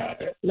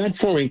 not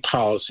forming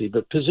policy,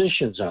 but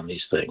positions on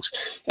these things.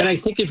 And I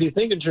think if you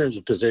think in terms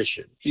of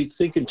position, you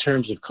think in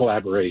terms of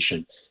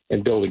collaboration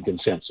and building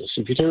consensus.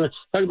 If you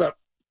talk about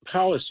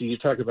policy, you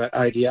talk about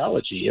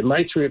ideology. And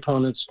my 3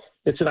 opponents,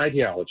 it's an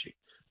ideology.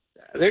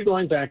 They're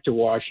going back to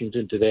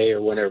Washington today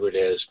or whenever it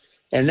is,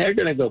 and they're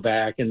going to go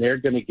back and they're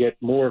going to get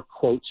more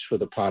quotes from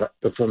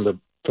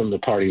the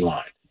party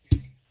line.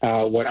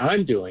 What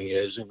I'm doing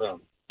is I'm going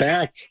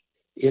back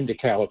into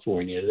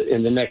California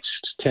in the next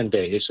 10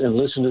 days and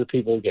listen to the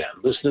people again,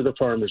 listen to the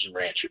farmers and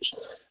ranchers.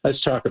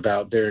 Let's talk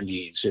about their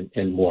needs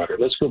in water.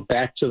 Let's go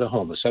back to the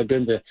homeless. I've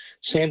been to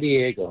San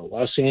Diego,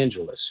 Los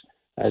Angeles,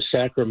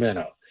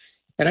 Sacramento.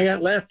 And I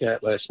got laughed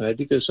at last night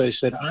because I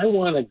said, I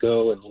want to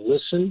go and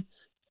listen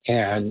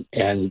and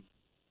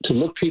to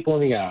look people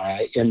in the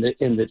eye and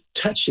to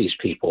touch these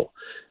people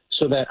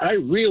so that I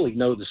really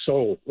know the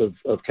soul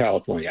of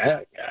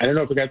California. I don't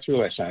know if I got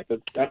through last night,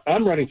 but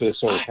I'm running for the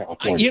soul of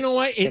California. You know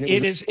what?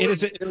 It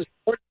was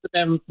important for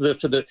them,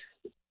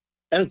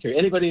 I don't care.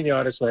 Anybody in the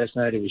audience last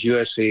night, it was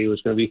USC, it was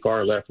going to be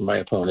far left from my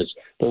opponents.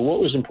 But what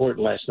was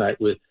important last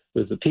night was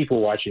the people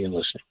watching and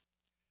listening.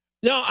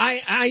 No,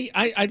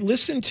 I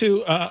listened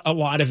to a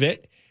lot of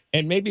it,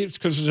 and maybe it's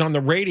because it was on the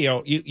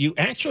radio. You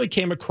actually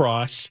came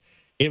across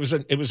it was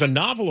a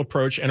novel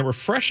approach and a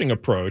refreshing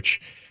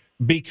approach,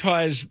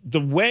 because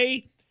the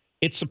way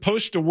it's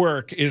supposed to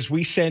work is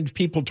we send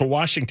people to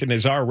Washington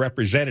as our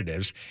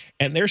representatives,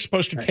 and they're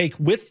supposed to take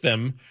with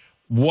them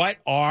what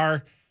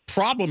our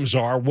problems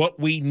are, what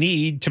we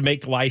need to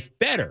make life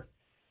better.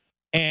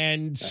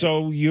 And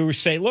so you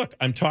say, look,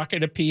 I'm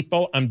talking to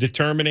people. I'm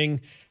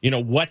determining,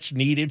 what's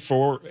needed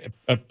for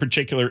a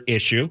particular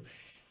issue.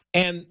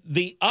 And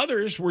the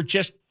others were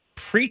just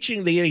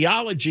preaching the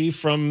ideology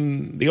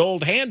from the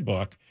old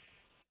handbook.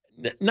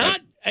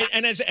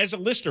 And as a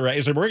listener,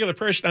 as a regular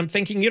person, I'm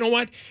thinking, you know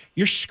what?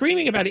 You're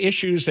screaming about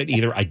issues that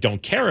either I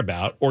don't care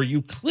about or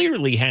you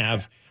clearly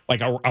have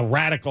like a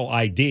radical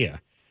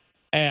idea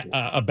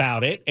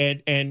about it,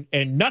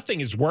 and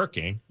nothing is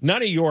working.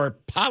 None of your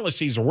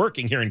policies are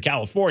working here in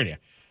California.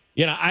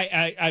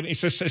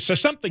 So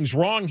something's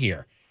wrong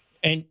here,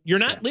 and you're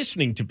not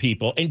listening to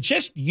people. And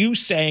just you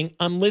saying,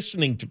 "I'm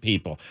listening to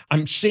people.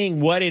 I'm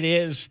seeing what it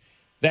is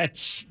that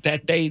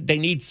they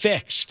need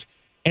fixed."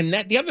 And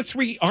that the other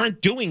three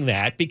aren't doing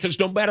that, because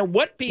no matter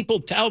what people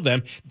tell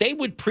them, they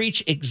would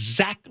preach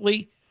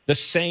exactly the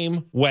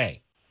same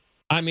way.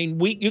 I mean,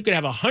 you could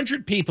have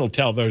 100 people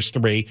tell those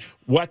three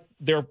what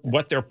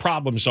their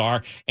problems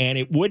are, and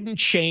it wouldn't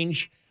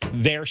change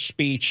their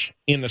speech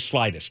in the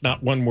slightest,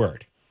 not one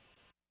word.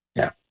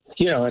 Yeah,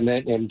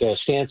 and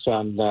stance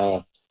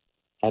on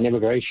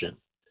immigration.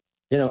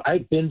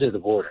 I've been to the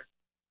border.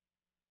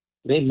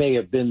 They may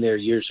have been there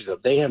years ago.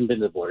 They haven't been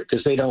to the border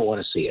because they don't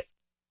want to see it.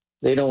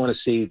 They don't want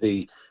to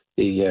see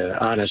the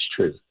honest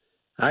truth.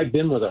 I've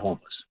been with the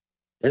homeless.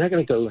 They're not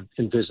going to go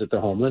and visit the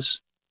homeless.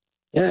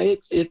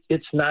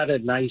 It's not a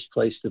nice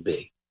place to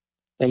be.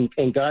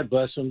 And God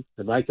bless them,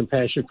 and my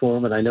compassion for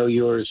them, and I know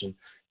yours and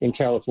in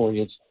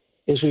Californians,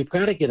 is we've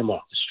got to get them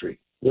off the street.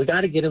 We've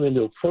got to get them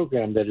into a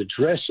program that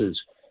addresses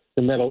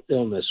the mental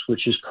illness,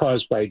 which is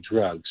caused by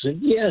drugs.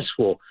 And yes,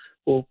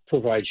 we'll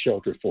provide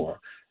shelter for them.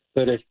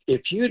 But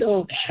if you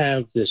don't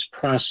have this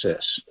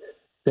process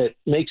that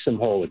makes them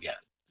whole again,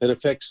 that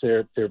affects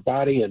their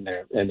body and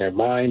their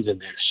mind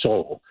and their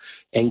soul,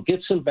 and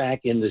gets them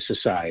back into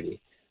society,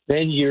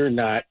 then you're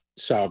not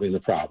solving the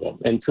problem.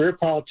 And career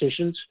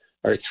politicians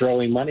are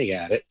throwing money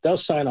at it.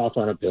 They'll sign off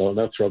on a bill and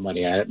they'll throw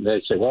money at it, and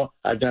they say, well,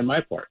 I've done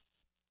my part.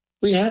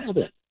 We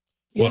haven't.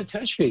 You haven't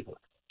touched people.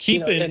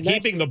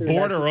 Keeping the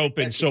border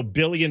open so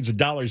billions of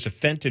dollars of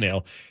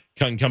fentanyl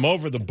can come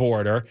over the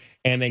border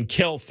and then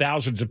kill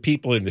thousands of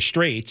people in the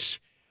streets.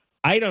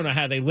 I don't know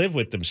how they live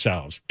with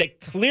themselves. They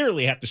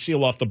clearly have to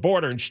seal off the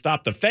border and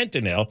stop the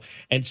fentanyl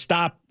and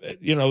stop,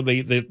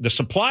 the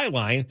supply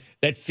line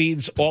that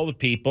feeds all the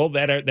people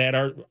that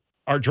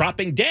are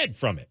dropping dead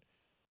from it.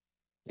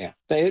 Yeah.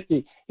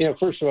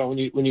 First of all,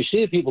 when you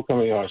see the people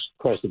coming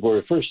across the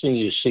border, first thing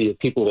you see are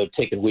people that have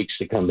taken weeks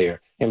to come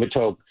there and been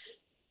told,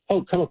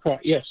 oh, come across.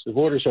 Yes, the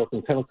border's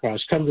open. Come across.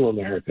 Come to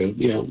America.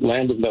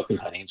 Land of milk and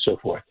honey and so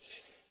forth.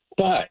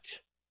 But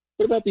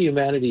what about the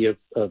humanity of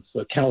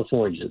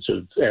Californians,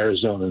 of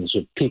Arizonans,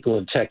 of people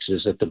in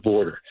Texas at the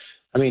border?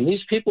 I mean,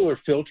 these people are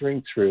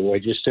filtering through. I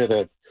just did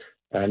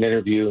an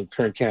interview in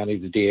Kern County,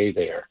 the DA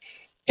there,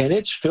 and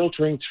it's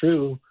filtering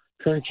through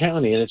Kern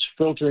County, and it's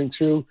filtering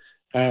through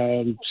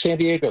San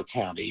Diego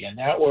County, and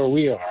out where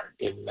we are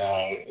in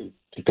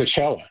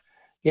Coachella,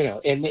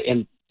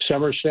 and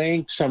some are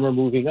staying, some are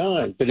moving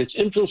on, but it's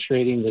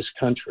infiltrating this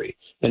country,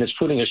 and it's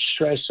putting a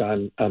stress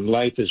on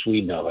life as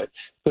we know it,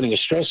 putting a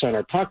stress on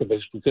our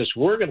pocketbooks, because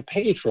we're going to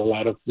pay for a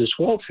lot of this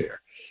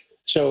welfare.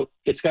 So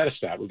it's got to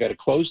stop. We've got to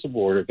close the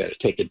border. We've got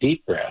to take a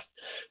deep breath.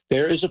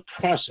 There is a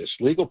process,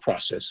 legal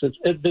process, that's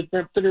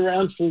been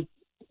around for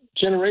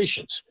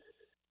generations,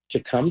 to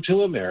come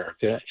to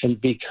America and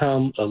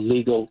become a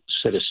legal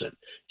citizen.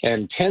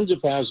 And tens of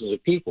thousands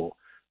of people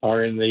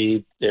are in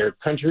their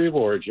country of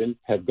origin,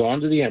 have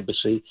gone to the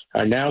embassy,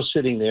 are now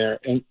sitting there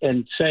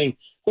and saying,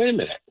 wait a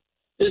minute,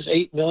 there's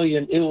 8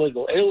 million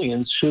illegal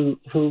aliens who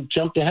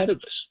jumped ahead of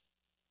us.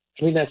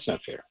 I mean, that's not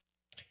fair.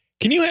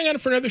 Can you hang on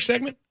for another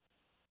segment?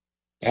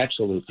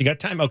 Absolutely. You got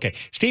time? Okay.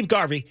 Steve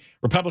Garvey,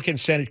 Republican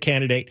Senate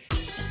candidate.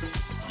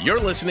 You're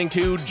listening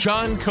to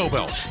John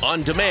Kobylt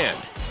on demand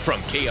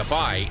from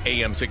KFI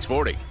AM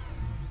 640.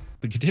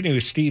 We continue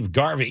with Steve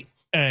Garvey,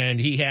 and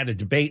he had a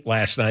debate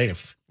last night,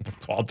 if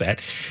called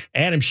that.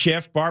 Adam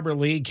Schiff, Barbara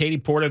Lee, Katie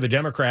Porter, the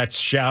Democrats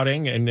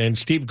shouting, and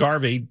Steve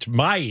Garvey, to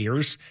my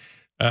ears,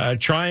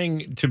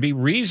 trying to be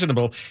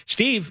reasonable.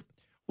 Steve,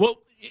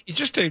 well,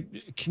 just to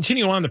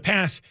continue on the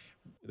path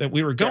that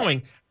we were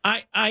going,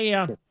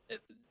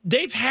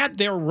 they've had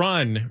their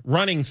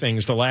running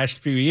things the last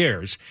few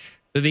years.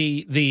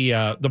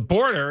 The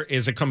border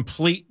is a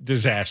complete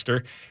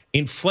disaster.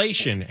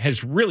 Inflation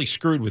has really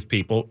screwed with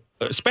people,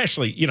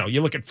 especially,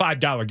 you look at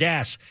 $5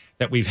 gas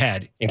that we've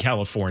had in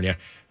California,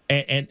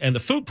 and the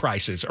food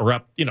prices are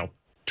up,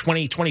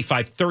 20,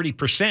 25,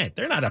 30%.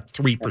 They're not up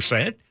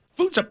 3%.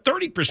 Food's up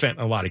 30% in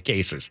a lot of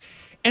cases.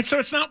 And so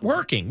it's not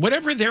working.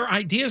 Whatever their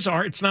ideas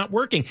are, it's not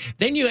working.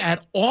 Then you add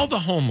all the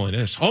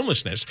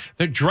homelessness,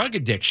 the drug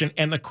addiction,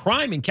 and the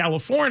crime in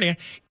California.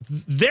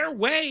 Their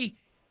way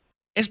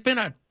has been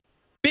a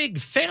big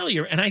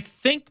failure. And I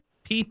think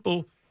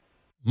people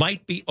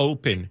might be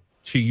open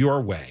to your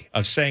way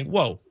of saying,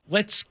 whoa,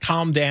 let's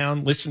calm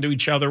down, listen to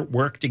each other,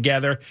 work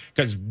together,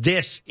 because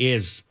this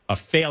is a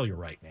failure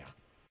right now.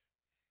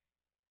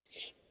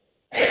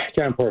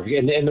 John,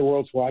 perfect. And the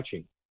world's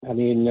watching. I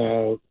mean,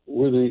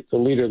 we're the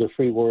leader of the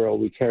free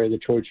world. We carry the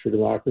torch for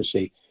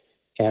democracy.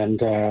 And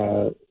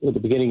with the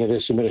beginning of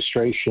this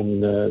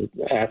administration,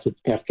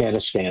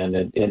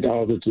 Afghanistan and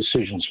all the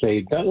decisions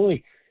made, not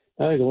only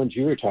the ones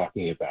you were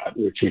talking about,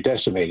 which are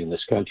decimating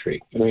this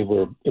country. I mean,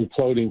 we're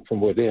imploding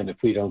from within if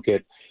we don't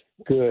get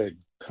good,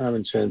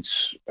 common sense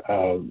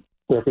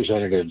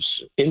representatives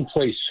in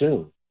place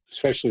soon,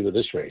 especially with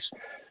this race.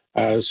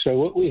 So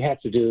what we have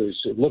to do is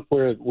look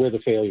where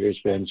the failure has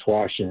been. It's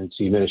Washington, it's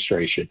the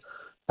administration.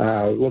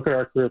 Look at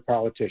our career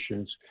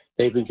politicians.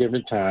 They've been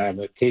given time.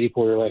 Katie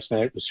Porter last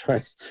night was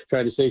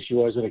trying to say she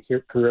wasn't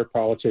a career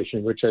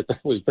politician, which I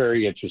thought was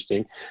very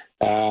interesting.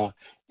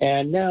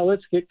 And now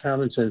let's get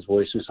common sense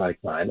voices like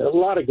mine. A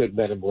lot of good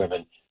men and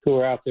women who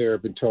are out there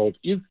have been told,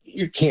 you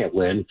can't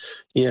win.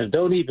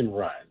 Don't even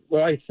run.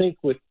 Well, I think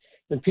when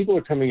people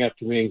are coming up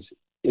to me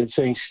and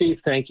saying, Steve,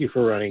 thank you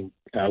for running.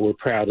 We're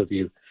proud of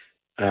you.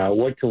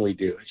 What can we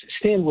do? I say,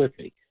 stand with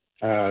me.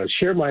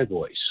 Share my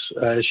voice.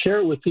 Share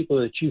it with people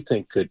that you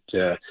think could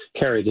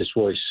carry this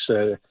voice,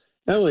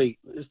 not only,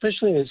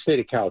 especially in the state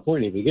of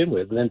California to begin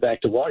with, and then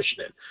back to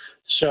Washington.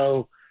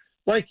 So,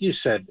 like you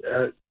said,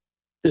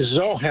 this has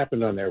all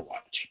happened on their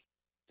watch.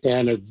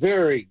 And a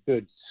very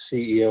good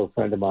CEO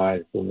friend of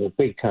mine from a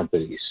big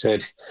company said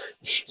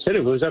if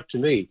it was up to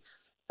me,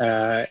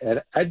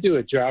 and I'd do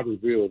a job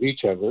review of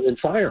each of them and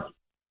fire them.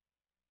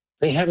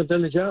 They haven't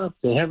done the job.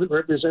 They haven't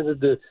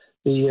represented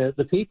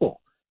the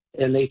people.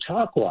 And they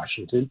talk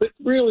Washington, but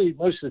really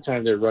most of the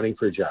time they're running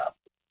for a job.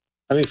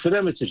 I mean, for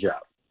them, it's a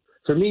job.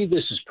 For me,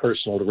 this is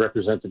personal to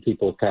represent the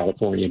people of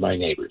California, my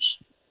neighbors.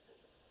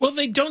 Well,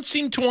 they don't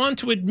seem to want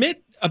to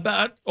admit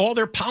about all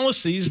their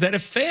policies that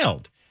have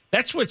failed.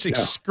 That's what's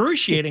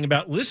excruciating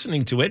about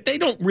listening to it. They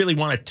don't really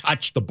want to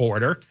touch the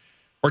border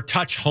or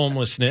touch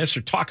homelessness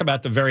or talk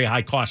about the very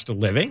high cost of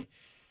living.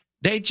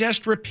 They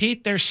just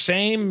repeat their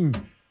same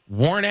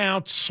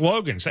worn-out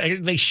slogans.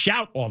 They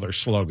shout all their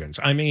slogans.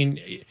 I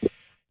mean,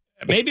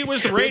 maybe it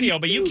was the radio,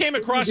 but you came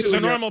across as a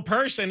normal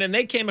person, and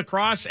they came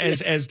across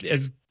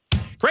as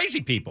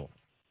crazy people.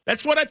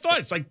 That's what I thought.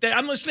 It's like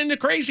I'm listening to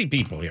crazy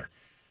people here.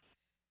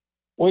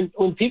 When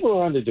people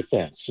are on the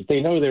defense, if they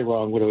know they're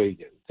wrong, what do?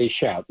 They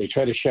shout. They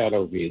try to shout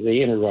over you.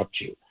 They interrupt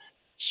you.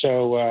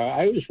 So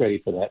I was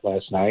ready for that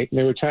last night. And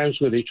there were times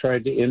where they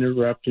tried to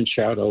interrupt and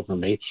shout over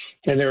me.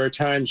 And there were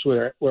times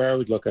where I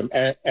would look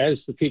as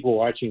the people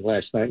watching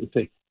last night and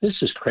think, this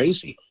is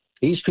crazy.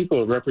 These people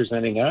are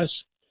representing us.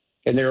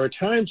 And there were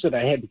times that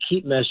I had to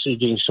keep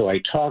messaging, so I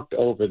talked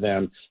over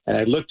them, and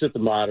I looked at the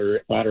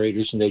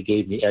moderators, and they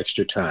gave me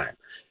extra time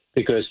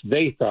because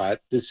they thought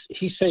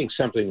he's saying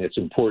something that's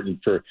important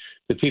for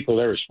the people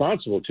they're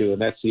responsible to,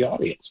 and that's the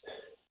audience.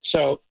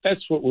 So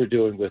that's what we're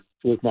doing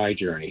with my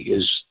journey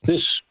is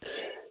this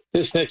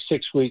next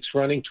 6 weeks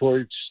running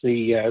towards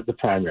the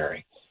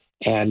primary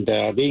and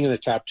being in the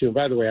top two. And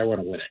by the way, I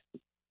want to win it.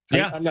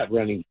 Yeah. I'm not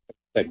running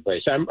second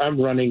place. I'm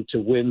running to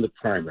win the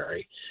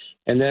primary,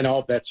 and then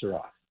all bets are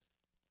off.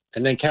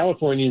 And then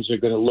Californians are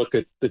going to look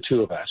at the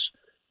two of us,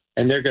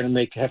 and they're going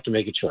to have to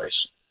make a choice.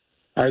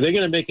 Are they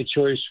going to make a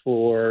choice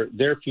for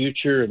their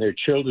future and their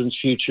children's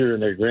future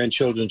and their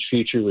grandchildren's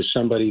future with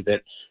somebody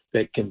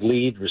that can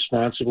lead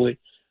responsibly?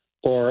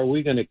 Or are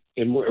we going to –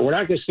 and we're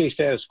not going to stay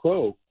status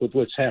quo with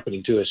what's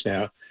happening to us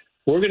now.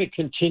 We're going to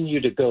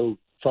continue to go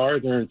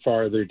farther and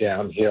farther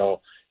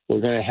downhill. We're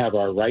going to have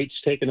our rights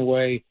taken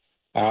away,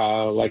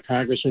 like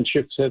Congressman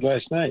Schiff said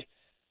last night.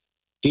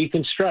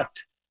 Deconstruct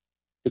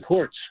the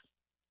courts.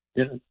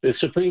 The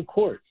Supreme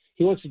Court.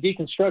 He wants to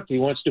deconstruct it. He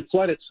wants to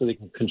flood it so they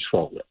can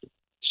control it.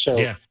 So,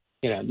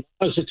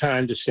 now's the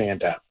time to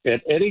stand up.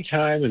 At any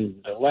time in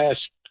the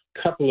last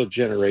couple of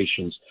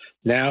generations,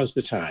 now's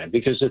the time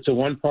because it's a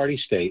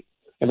one-party state.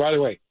 And by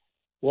the way,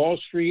 Wall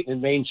Street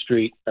and Main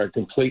Street are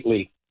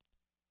completely,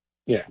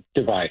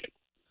 divided.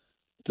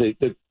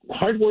 The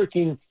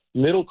hardworking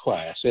middle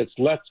class that's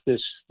left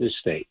this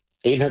state,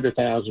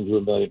 800,000 to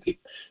 1 million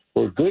people,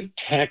 were good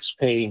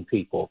tax-paying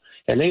people,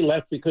 and they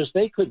left because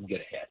they couldn't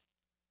get ahead.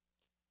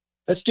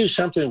 Let's do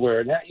something where,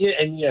 and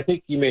I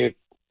think you may have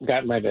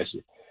gotten my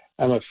message.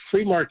 I'm a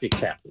free market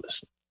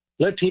capitalist.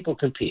 Let people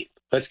compete.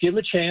 Let's give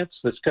them a chance.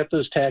 Let's cut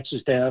those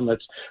taxes down.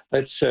 Let's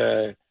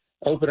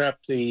open up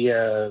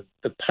the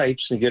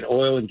pipes and get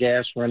oil and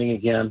gas running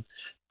again.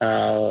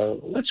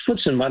 Let's put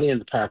some money in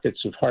the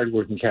pockets of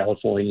hardworking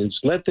Californians.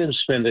 Let them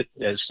spend it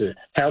as to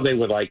how they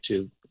would like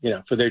to,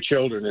 for their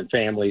children and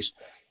families.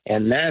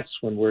 And that's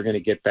when we're going to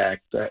get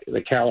back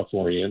the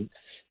Californian.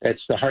 That's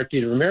the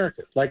heartbeat of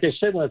America. Like I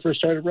said when I first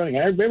started running,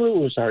 I remember it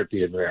was the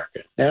heartbeat of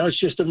America. Now it's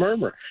just a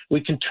murmur. We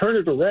can turn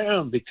it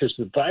around because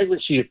the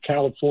vibrancy of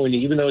California,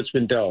 even though it's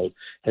been dulled,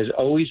 has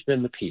always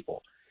been the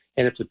people.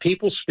 And if the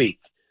people speak,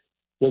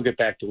 we'll get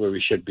back to where we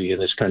should be in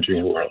this country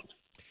and world.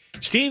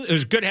 Steve, it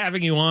was good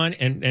having you on,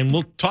 and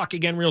we'll talk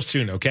again real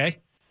soon, okay?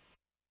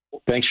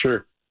 Thanks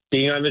for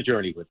being on the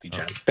journey with me,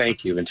 John.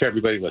 Thank you, and to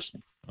everybody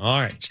listening.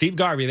 All right. Steve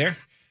Garvey there.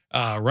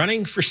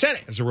 Running for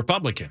Senate as a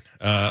Republican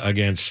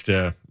against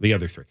the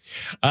other three.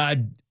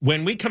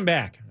 When we come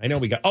back, I know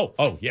we got,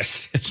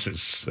 yes, this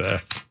is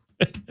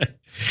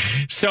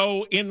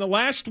So in the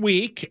last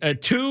week,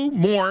 2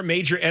 more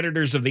major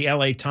editors of the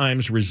LA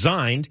Times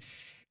resigned,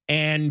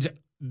 and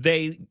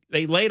they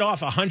laid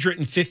off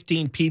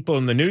 115 people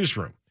in the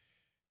newsroom.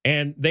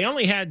 And they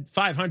only had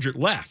 500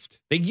 left.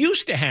 They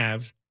used to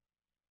have,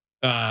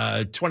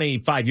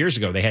 25 years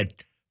ago, they had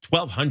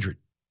 1,200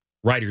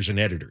 writers and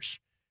editors.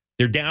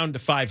 They're down to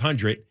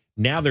 500.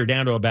 Now they're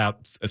down to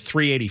about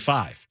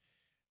 385.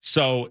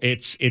 So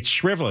it's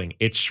shriveling,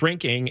 it's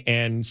shrinking,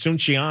 and Sun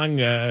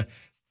Xiang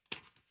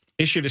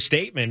issued a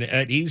statement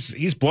that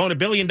he's blown $1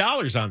 billion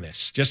on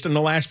this just in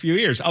the last few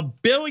years. $1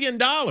 billion.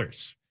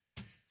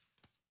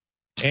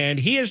 And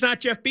he is not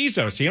Jeff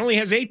Bezos. He only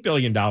has $8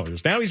 billion.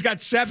 Now he's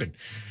got 7.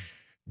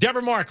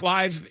 Deborah Mark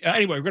live.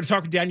 Anyway, we're going to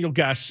talk with Daniel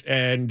Gus,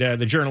 and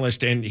the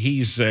journalist, and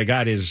he's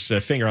got his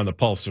finger on the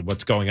pulse of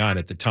what's going on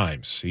at the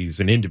Times.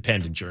 He's an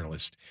independent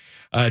journalist.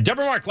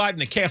 Deborah Mark live in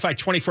the KFI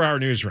 24-hour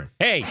newsroom.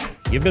 Hey,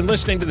 you've been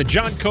listening to the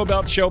John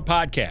Kobylt Show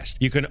podcast.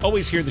 You can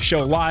always hear the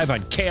show live on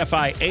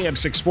KFI AM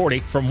 640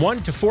 from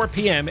 1 to 4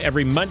 p.m.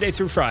 every Monday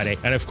through Friday,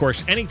 and of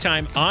course,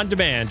 anytime on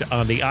demand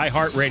on the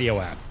iHeart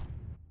Radio app.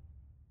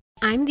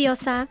 I'm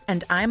Diosa.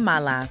 And I'm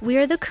Mala. We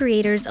are the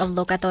creators of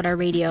Locatora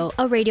Radio,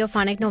 a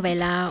radiophonic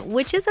novela,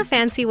 which is a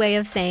fancy way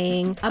of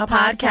saying a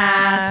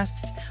podcast.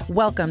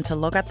 Welcome to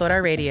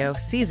Locatora Radio,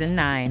 Season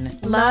 9.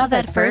 Love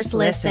at first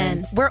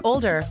listen. We're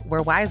older,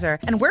 we're wiser,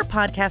 and we're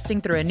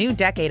podcasting through a new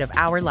decade of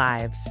our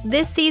lives.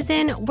 This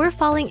season, we're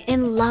falling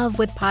in love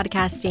with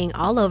podcasting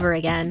all over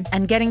again.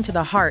 And getting to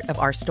the heart of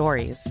our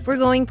stories. We're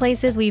going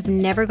places we've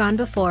never gone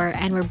before,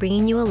 and we're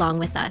bringing you along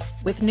with us.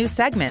 With new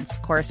segments,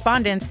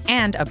 correspondence,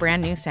 and a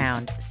brand new sound.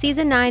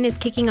 Season 9 is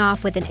kicking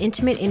off with an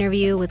intimate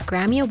interview with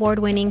Grammy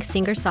Award-winning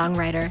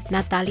singer-songwriter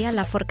Natalia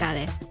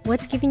Lafourcade.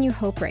 What's giving you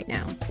hope right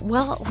now?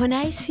 Well, when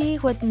I see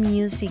what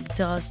music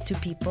does to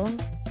people,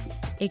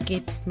 it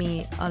gives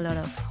me a lot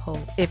of hope.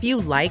 If you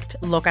liked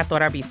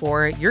Locatora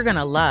before, you're going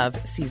to love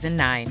Season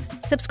 9.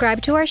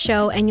 Subscribe to our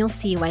show and you'll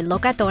see why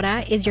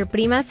Locatora is your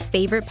prima's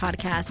favorite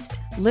podcast.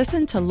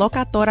 Listen to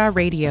Locatora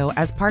Radio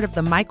as part of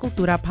the My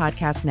Cultura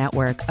Podcast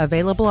Network,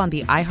 available on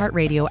the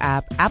iHeartRadio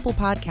app, Apple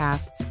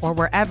Podcasts, or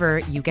wherever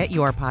you get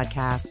your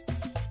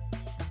podcasts.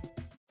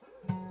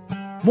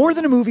 More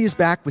Than a Movie is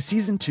back with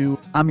Season 2.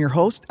 I'm your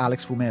host,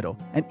 Alex Fumero,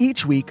 and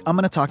each week I'm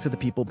going to talk to the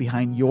people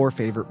behind your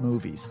favorite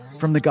movies.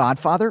 From The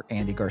Godfather,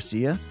 Andy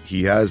Garcia.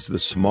 He has the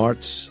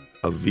smarts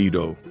of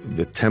Vito,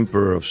 the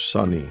temper of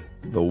Sonny,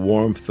 the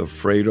warmth of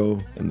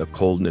Fredo, and the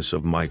coldness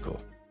of Michael.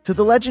 To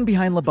the legend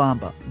behind La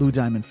Bamba, Lou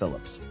Diamond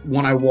Phillips.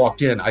 When I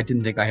walked in, I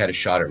didn't think I had a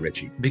shot at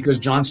Richie because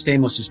John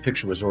Stamos'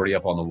 picture was already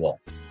up on the wall.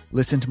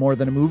 Listen to More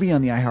Than a Movie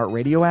on the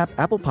iHeartRadio app,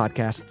 Apple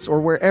Podcasts,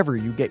 or wherever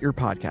you get your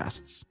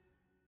podcasts.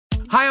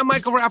 Hi, I'm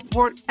Michael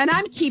Rappaport. And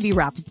I'm Kibi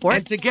Rappaport.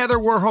 And together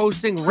we're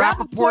hosting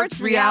Rappaport's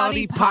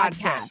Reality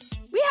Podcast.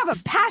 We have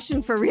a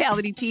passion for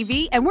reality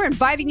TV, and we're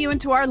inviting you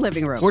into our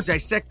living room. We're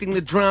dissecting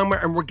the drama,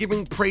 and we're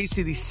giving praise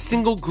to the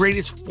single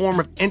greatest form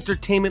of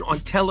entertainment on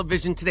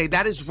television today.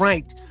 That is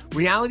right.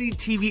 Reality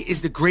TV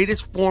is the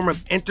greatest form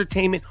of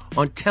entertainment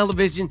on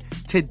television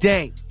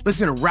today.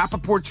 Listen to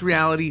Rappaport's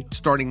Reality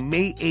starting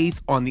May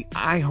 8th on the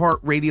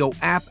iHeartRadio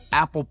app,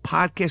 Apple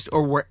Podcast,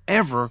 or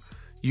wherever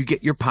you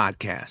get your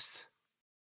podcasts.